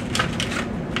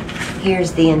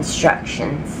 Here's the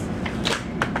instructions.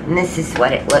 And this is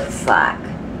what it looks like.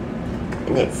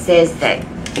 And it says that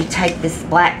you take this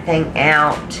black thing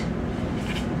out,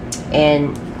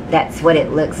 and that's what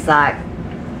it looks like.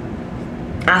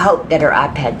 I hope that her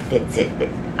iPad fits it, but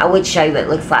I would show you what it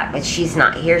looks like, but she's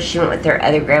not here. She went with her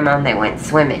other grandma and they went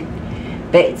swimming.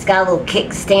 But it's got a little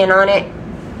kickstand on it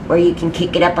where you can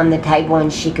kick it up on the table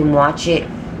and she can watch it,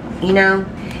 you know.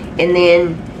 And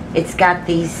then it's got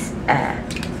these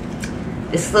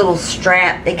this little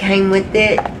strap that came with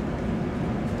it.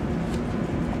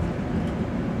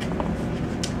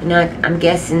 And I'm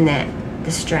guessing that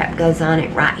the strap goes on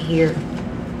it right here.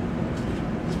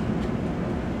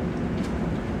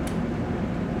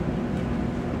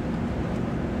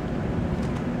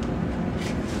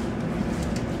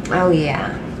 Oh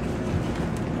yeah.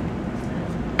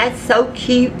 That's so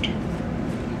cute.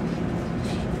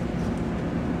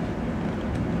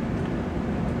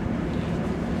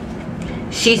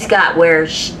 She's got where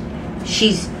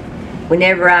she's,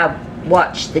 whenever I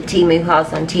watch the Temu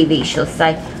hauls on TV, she'll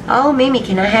say, "Oh, Mimi,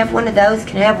 can I have one of those?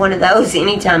 Can I have one of those?"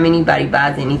 Anytime anybody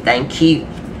buys anything cute.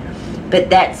 But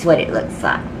that's what it looks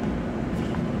like.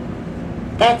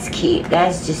 That's cute.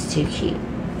 That's just too cute.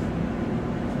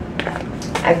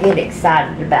 I get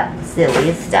excited about the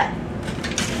silliest stuff.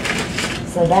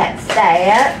 So that's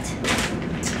that.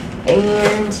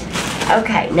 And,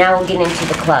 okay, now we'll get into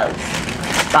the clothes.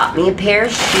 Bought me a pair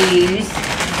of shoes.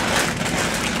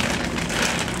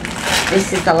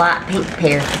 This is a light pink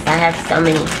pair because I have so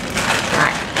many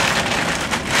like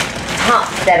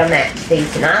tops that'll match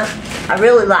these. And I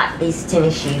really like these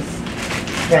tennis shoes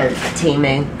from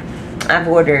Temu. I've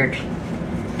ordered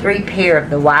 3 pair of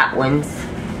the white ones.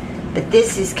 But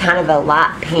this is kind of a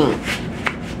light pink.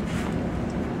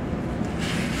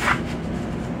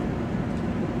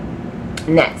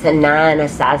 And that's a 9, a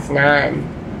size 9.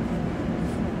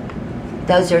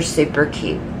 Those are super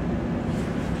cute.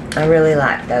 I really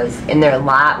like those. And they're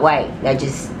lightweight.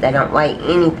 They don't weigh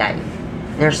anything.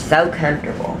 They're so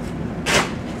comfortable.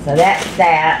 So that's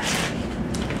that.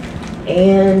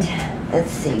 And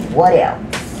let's see, what else?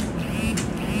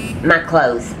 My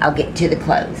clothes. I'll get to the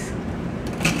clothes.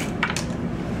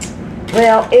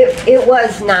 Well, it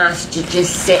was nice to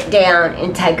just sit down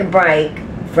and take a break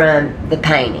from the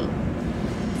painting.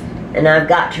 And I've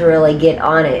got to really get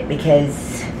on it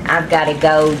because I've got to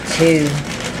go to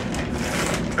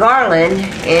Garland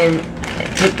and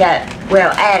pick up,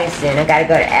 well, Addison. I got to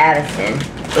go to Addison,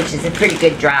 which is a pretty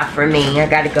good drive for me. I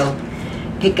got to go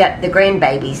pick up the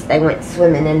grandbabies. They went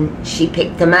swimming and she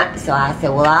picked them up. So I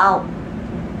said, well, I'll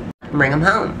bring them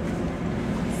home.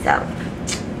 So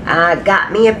I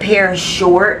got me a pair of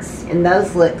shorts, and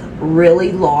those look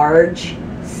really large.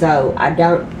 So I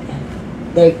don't,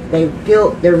 they're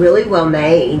really well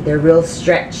made. They're real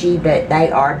stretchy, but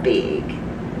they are big.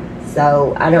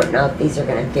 So I don't know if these are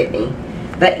going to fit me.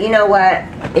 But you know what?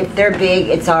 If they're big,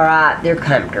 it's alright. They're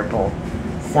comfortable.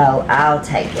 So I'll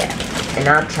take it. And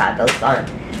I'll try those on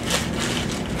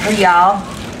for y'all.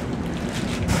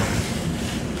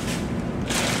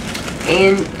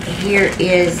 And here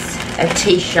is a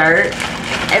t-shirt.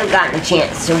 I haven't gotten a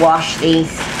chance to wash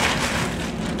these.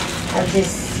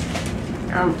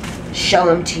 I'll show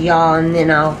them to y'all, and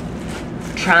then I'll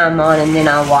try them on, and then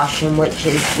I'll wash them, which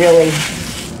is really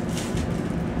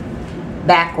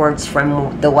backwards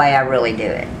from the way I really do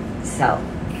it. So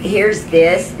here's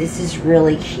this. This is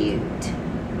really cute.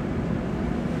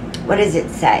 What does it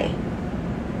say?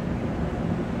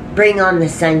 Bring on the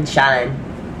sunshine.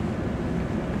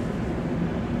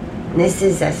 This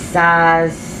is a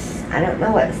size, I don't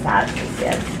know what size this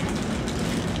is.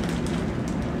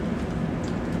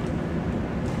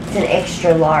 It's an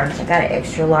extra large. I got an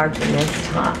extra large in this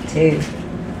top too.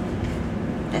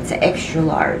 That's an extra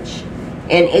large.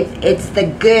 And it's the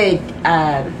good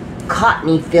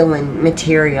cottony feeling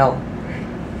material.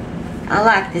 I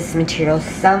like this material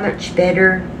so much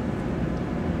better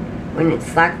when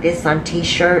it's like this on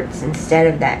t-shirts instead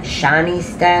of that shiny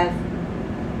stuff.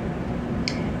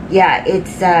 Yeah,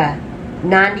 it's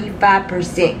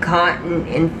 95% cotton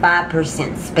and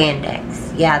 5%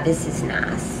 spandex. Yeah, this is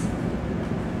nice.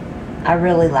 I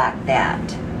really like that.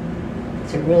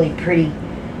 It's a really pretty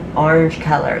orange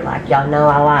color, like y'all know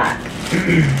I like.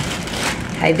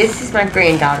 Okay, this is my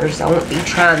granddaughter, so I won't be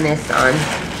trying this on.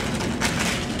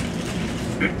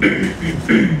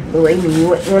 Believe me, you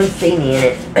wouldn't want to see me in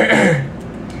it.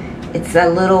 It's a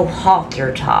little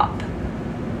halter top.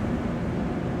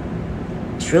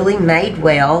 It's really made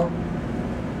well.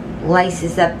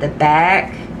 Laces up the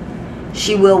back.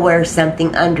 She will wear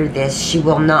something under this. She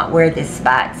will not wear this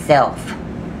by itself.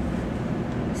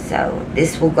 So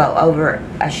this will go over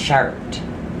a shirt.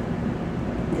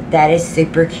 That is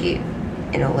super cute.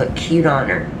 It'll look cute on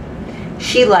her.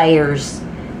 She layers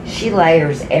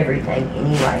everything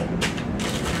anyway.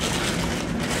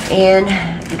 And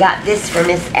got this from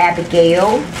Miss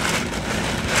Abigail.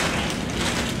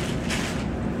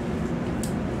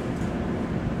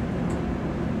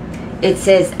 It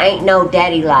says, ain't no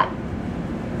daddy like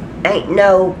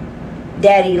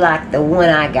the one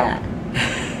I got.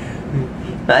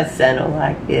 My son will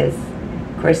like this.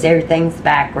 Of course, everything's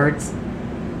backwards.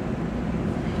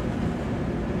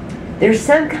 There's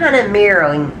some kind of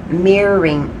mirroring,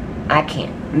 I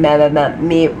can't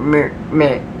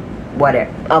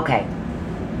whatever. Okay.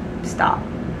 Stop.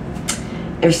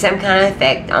 There's some kind of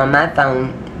effect on my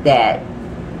phone that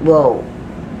will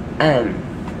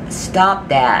stop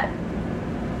that.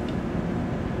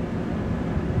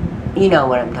 You know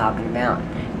what I'm talking about.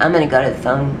 I'm going to go to the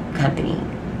phone company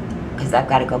because I've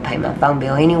got to go pay my phone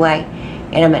bill anyway,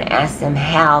 and I'm going to ask them,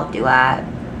 how do I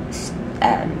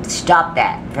stop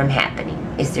that from happening?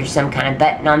 Is there some kind of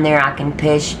button on there I can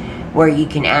push where you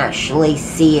can actually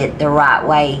see it the right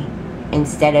way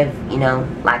instead of, you know,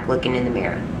 like looking in the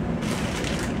mirror?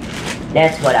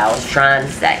 That's what I was trying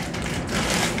to say.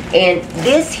 And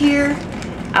this here,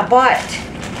 I bought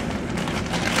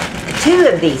 2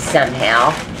 of these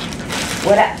somehow.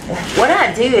 What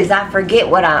I do is I forget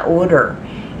what I order.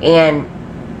 And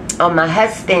on my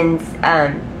husband's,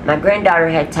 my granddaughter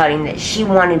had told him that she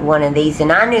wanted one of these,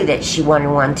 and I knew that she wanted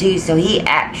one too, so he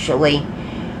actually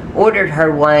ordered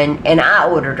her one, and I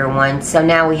ordered her one, so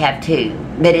now we have 2.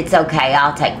 But it's okay,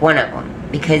 I'll take one of them,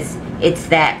 because it's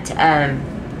that,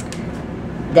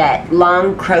 that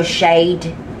long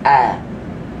crocheted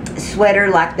sweater,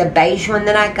 like the beige one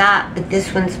that I got, but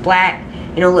this one's black.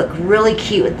 It'll look really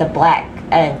cute with the black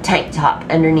tank top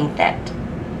underneath that.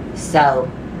 So,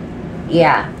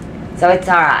 yeah. So it's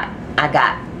alright. I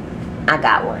got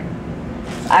one.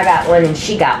 I got one and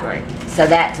she got one. So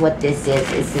that's what this is.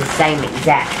 It's the same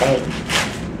exact thing.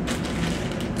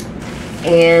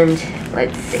 And,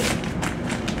 let's see.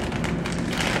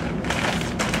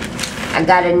 I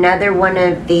got another one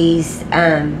of these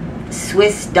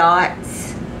Swiss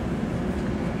dots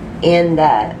in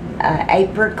the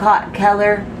apricot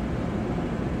color.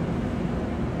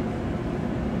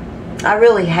 I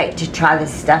really hate to try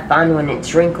this stuff on when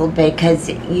it's wrinkled, because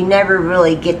you never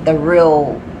really get the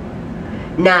real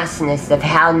niceness of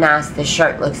how nice the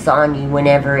shirt looks on you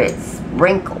whenever it's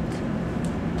wrinkled.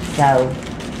 So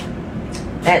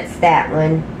that's that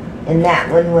one, and that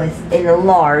one was in a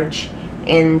large.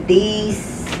 And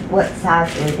these, what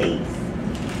size are these?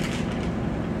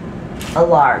 A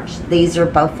large. These are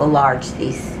both a large,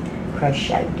 these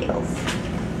crochet deals.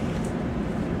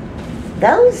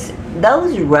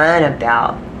 Those run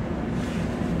about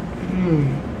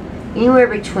anywhere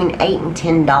between $8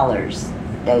 and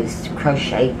 $10. Those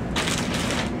crochet.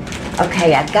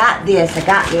 Okay, I got this. I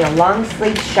got me a long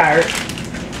sleeve shirt,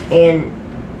 and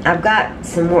I've got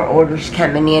some more orders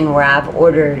coming in where I've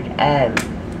ordered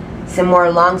some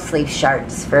more long sleeve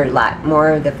shirts for like more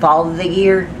of the fall of the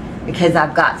year, because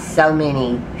I've got so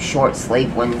many short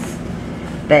sleeve ones.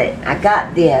 But I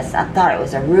got this. I thought it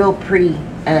was a real pretty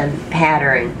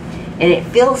pattern, and it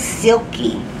feels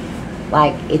silky.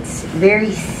 Like, it's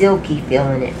very silky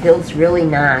feeling. It feels really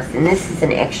nice. And this is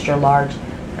an extra large.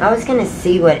 I was going to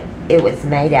see what it was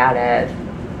made out of.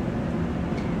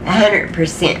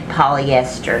 100%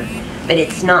 polyester. But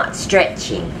it's not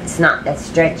stretchy. It's not that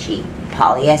stretchy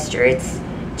polyester. It's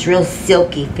real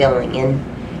silky feeling. And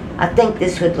I think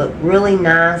this would look really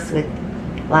nice with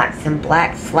like some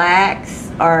black slacks.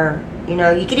 Or, you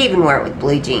know, you could even wear it with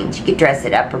blue jeans. You could dress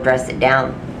it up or dress it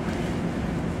down.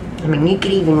 I mean, you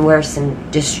could even wear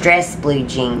some distressed blue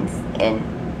jeans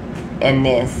and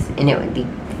this, and it would be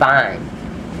fine.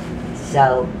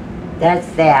 So, that's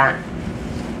that.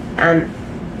 I'm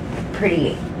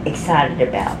pretty excited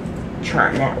about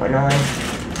trying that one on.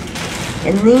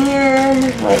 And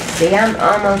then, let's see, I'm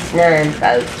almost done,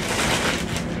 folks.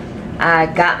 I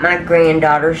got my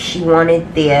granddaughter, she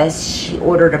wanted this. She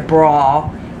ordered a bra,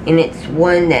 and it's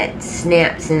one that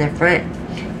snaps in the front.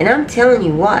 And I'm telling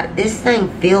you what, this thing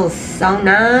feels so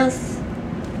nice.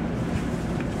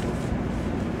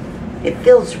 It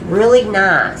feels really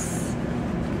nice.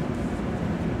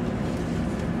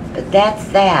 But that's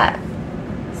that.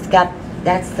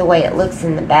 That's the way it looks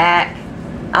in the back.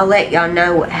 I'll let y'all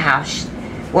know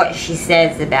what she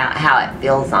says about how it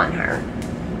feels on her.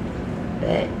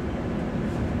 But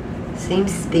it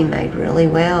seems to be made really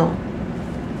well.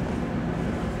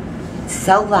 It's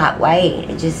so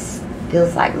lightweight. It just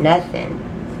feels like nothing.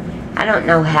 I don't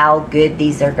know how good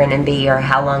these are going to be or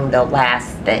how long they'll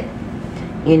last, but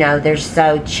you know, they're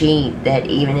so cheap that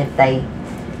even if they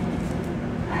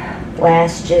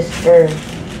last just for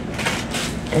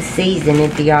a season,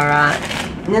 it'd be alright.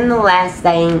 And then the last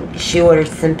thing, she ordered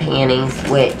some panties,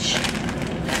 which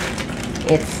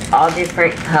it's all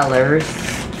different colors.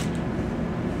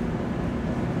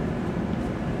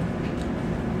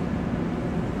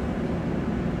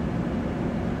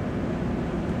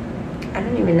 I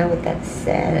don't even know what that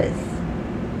says.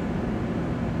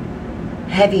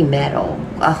 Heavy metal.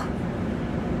 Oh,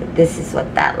 but this is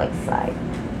what that looks like.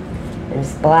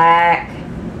 There's black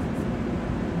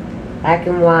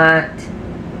and white,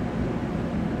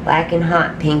 Black and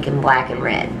hot, pink and black and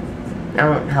red. I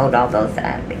won't hold all those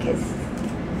up because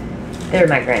they're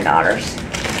my granddaughters.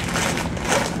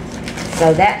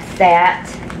 So that's that.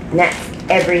 And that's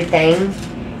everything.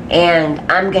 And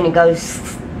I'm going to go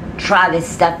try this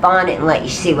stuff on it and let you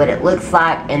see what it looks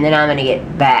like. And then I'm going to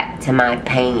get back to my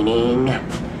painting.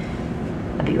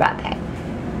 I'll be right back.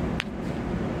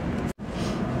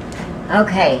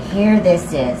 Okay, here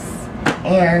this is.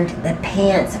 And the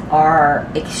pants are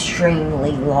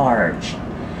extremely large.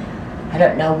 I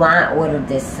don't know why I ordered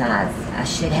this size. I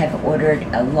should have ordered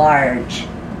a large.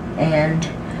 And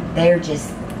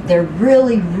they're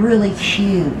really, really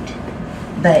cute.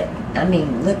 But, I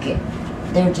mean, look at,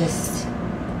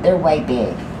 they're way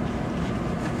big.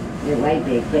 They're way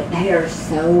big, but they are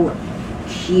so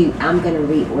cute. I'm going to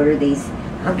reorder these.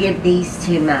 I'll give these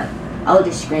to my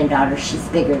oldest granddaughter. She's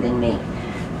bigger than me.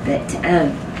 But,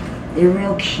 they're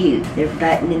real cute. They're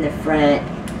buttoned in the front.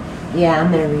 Yeah, I'm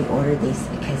going to reorder these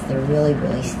because they're really,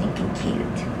 really stinking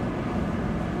cute.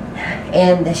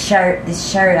 And this shirt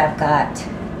I've got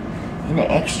in an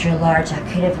extra large. I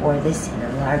could have worn this in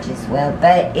a large as well,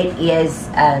 but it is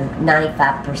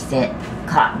 95%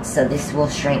 cotton, so this will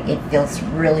shrink. It feels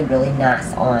really, really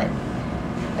nice on,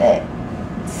 but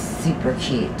super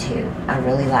cute too. I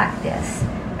really like this.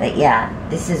 But yeah,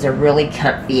 this is a really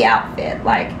comfy outfit.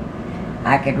 Like,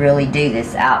 I could really do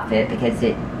this outfit because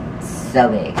it's so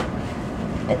big.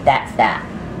 But that's that.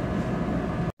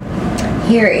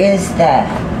 Here is the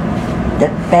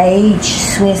beige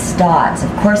Swiss dots.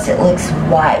 Of course it looks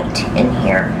white in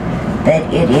here, but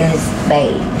it is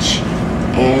beige.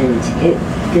 And it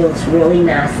feels really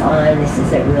nice on. This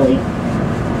is a really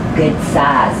good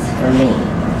size for me.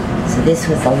 So this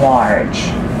was a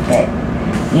large. But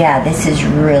yeah, this is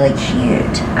really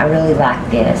cute. I really like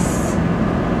this.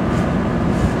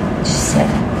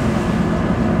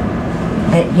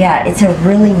 But yeah, it's a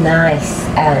really nice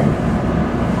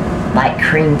like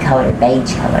cream color,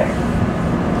 beige color.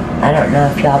 I don't know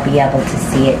if y'all be able to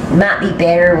see it. It might be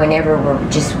better whenever we're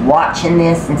just watching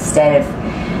this instead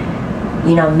of,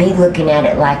 you know, me looking at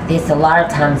it like this. A lot of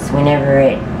times whenever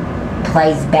it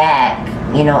plays back,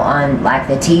 you know, on like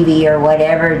the TV or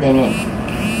whatever, then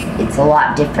it's a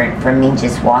lot different from me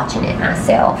just watching it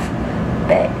myself.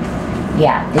 But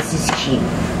yeah, this is cute.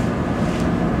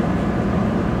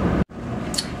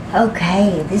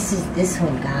 Okay, this is this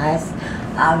one, guys.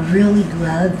 I really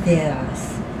love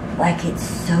this. Like, it's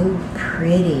so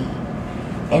pretty.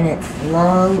 And it's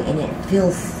long and it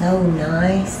feels so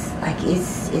nice. Like,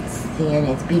 it's thin.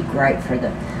 It'd be great for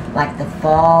the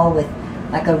fall with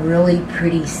like a really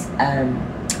pretty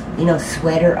you know,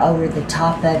 sweater over the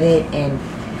top of it, and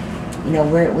you know,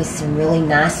 wear it with some really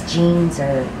nice jeans,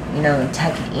 or you know, and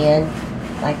tuck it in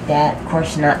like that. Of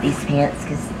course not these pants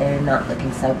because they're not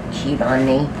looking so cute on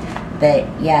me. But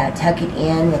yeah, tuck it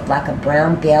in with like a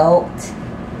brown belt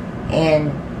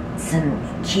and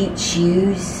some cute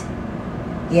shoes.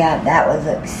 Yeah, that would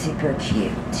look super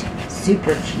cute.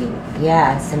 Super cute.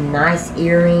 Yeah, some nice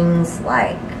earrings.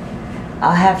 Like,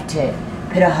 I'll have to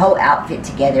put a whole outfit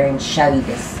together and show you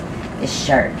this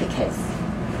shirt, because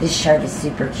this shirt is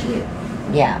super cute.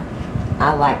 Yeah,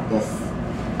 I like this.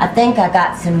 I think I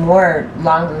got some more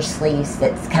longer sleeves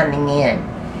that's coming in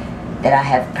that I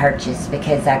have purchased,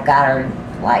 because I got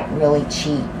them like really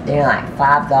cheap. They're like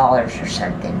 $5 or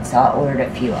something, so I ordered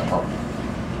a few of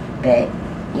them. But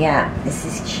yeah, this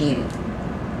is cute.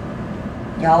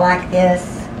 Y'all like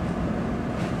this?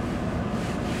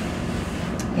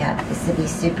 Yeah, this would be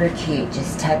super cute,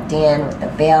 just tucked in with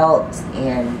a belt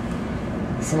and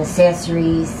some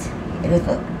accessories. It would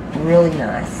look really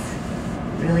nice,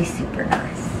 really super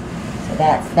nice. So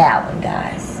that's that one,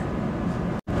 guys.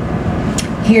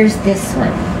 Here's this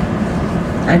one.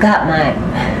 I got my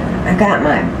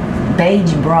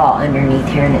beige bra underneath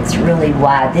here, and it's really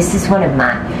wide. This is one of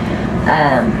my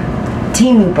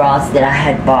Temu bras that I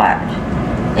had bought,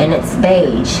 and it's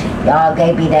beige. Y'all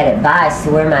gave me that advice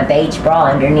to wear my beige bra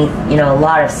underneath, you know, a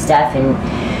lot of stuff, and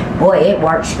boy, it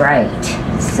works great.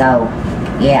 So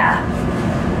yeah.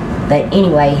 But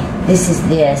anyway, this is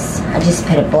this. I just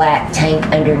put a black tank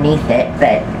underneath it,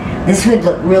 but this would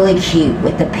look really cute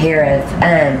with a pair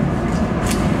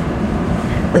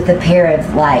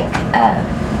of like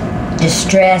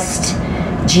distressed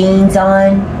jeans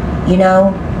on, you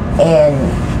know, and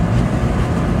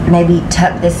maybe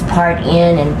tuck this part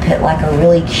in and put like a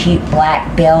really cute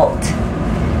black belt.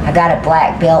 I got a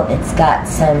black belt that's got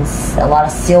a lot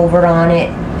of silver on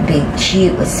it. Be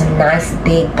cute with some nice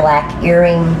big black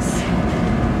earrings.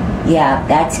 Yeah,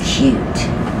 that's cute.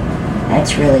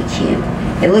 That's really cute.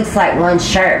 It looks like one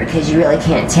shirt because you really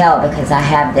can't tell because I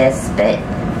have this, but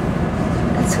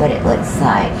that's what it looks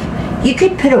like. You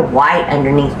could put a white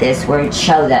underneath this where it would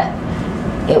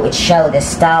show the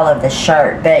style of the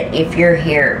shirt, but if you're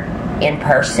here in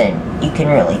person, you can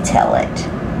really tell it.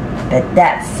 But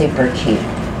that's super cute.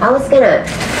 I was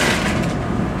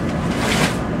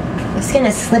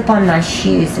gonna slip on my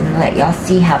shoes and let y'all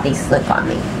see how these look on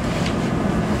me.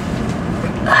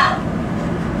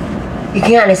 You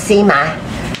can kind of see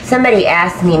somebody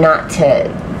asked me not to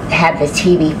have the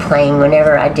TV playing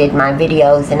whenever I did my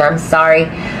videos, and I'm sorry,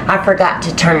 I forgot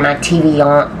to turn my TV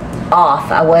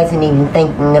off. I wasn't even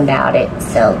thinking about it,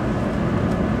 so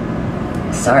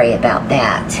sorry about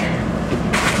that.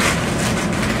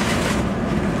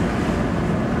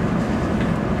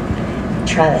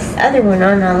 Try this other one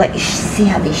on. I'll let you see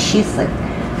how these shoes look.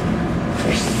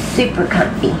 They're super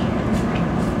comfy.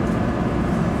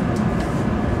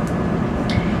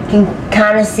 You can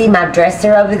kind of see my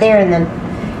dresser over there in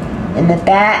the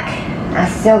back. I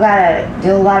still gotta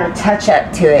do a lot of touch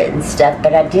up to it and stuff,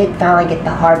 but I did finally get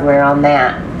the hardware on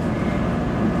that.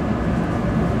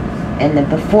 And the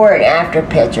before and after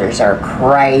pictures are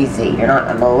crazy. You're not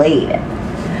gonna believe it.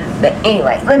 But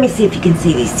anyway, let me see if you can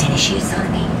see these tennis shoes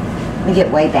on me. Let me get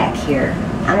way back here.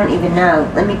 I don't even know.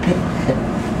 Let me put the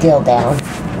deal down.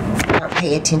 Don't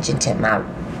pay attention to my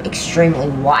extremely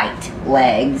white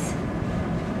legs.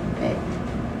 But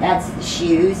that's the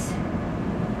shoes.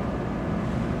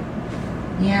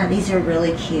 Yeah, these are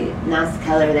really cute. Nice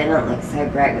color. They don't look so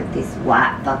great with these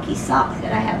white funky socks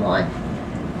that I have on.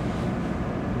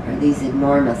 Or these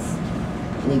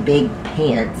enormously big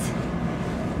pants.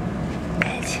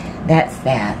 But that's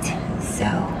that. So,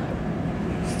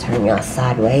 let's turn y'all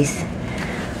sideways.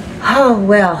 Oh,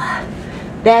 well,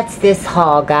 that's this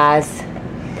haul, guys.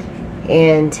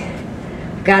 And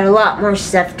got a lot more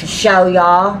stuff to show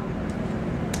y'all.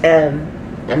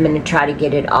 I'm going to try to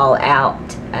get it all out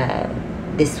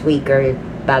this week or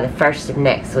by the first of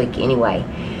next week anyway.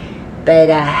 But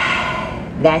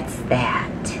that's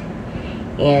that.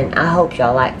 And I hope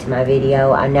y'all liked my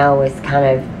video. I know it's kind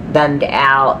of bummed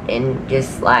out and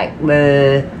just like,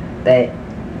 bleh, but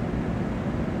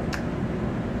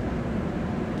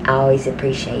I always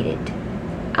appreciate it.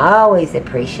 I always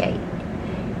appreciate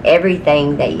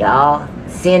everything that y'all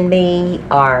send me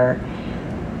or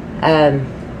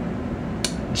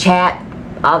chat,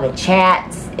 all the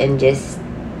chats, and just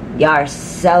y'all are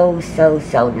so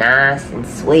nice and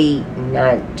sweet, and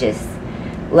I just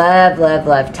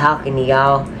love talking to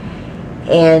y'all.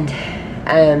 And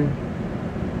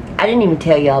I didn't even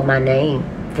tell y'all my name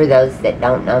for those that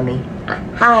don't know me.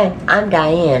 Hi, I'm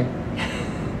Diane.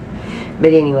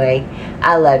 But anyway,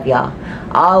 I love y'all.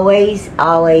 Always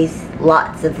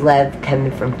lots of love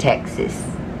coming from Texas.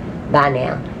 Bye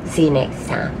now. See you next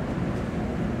time.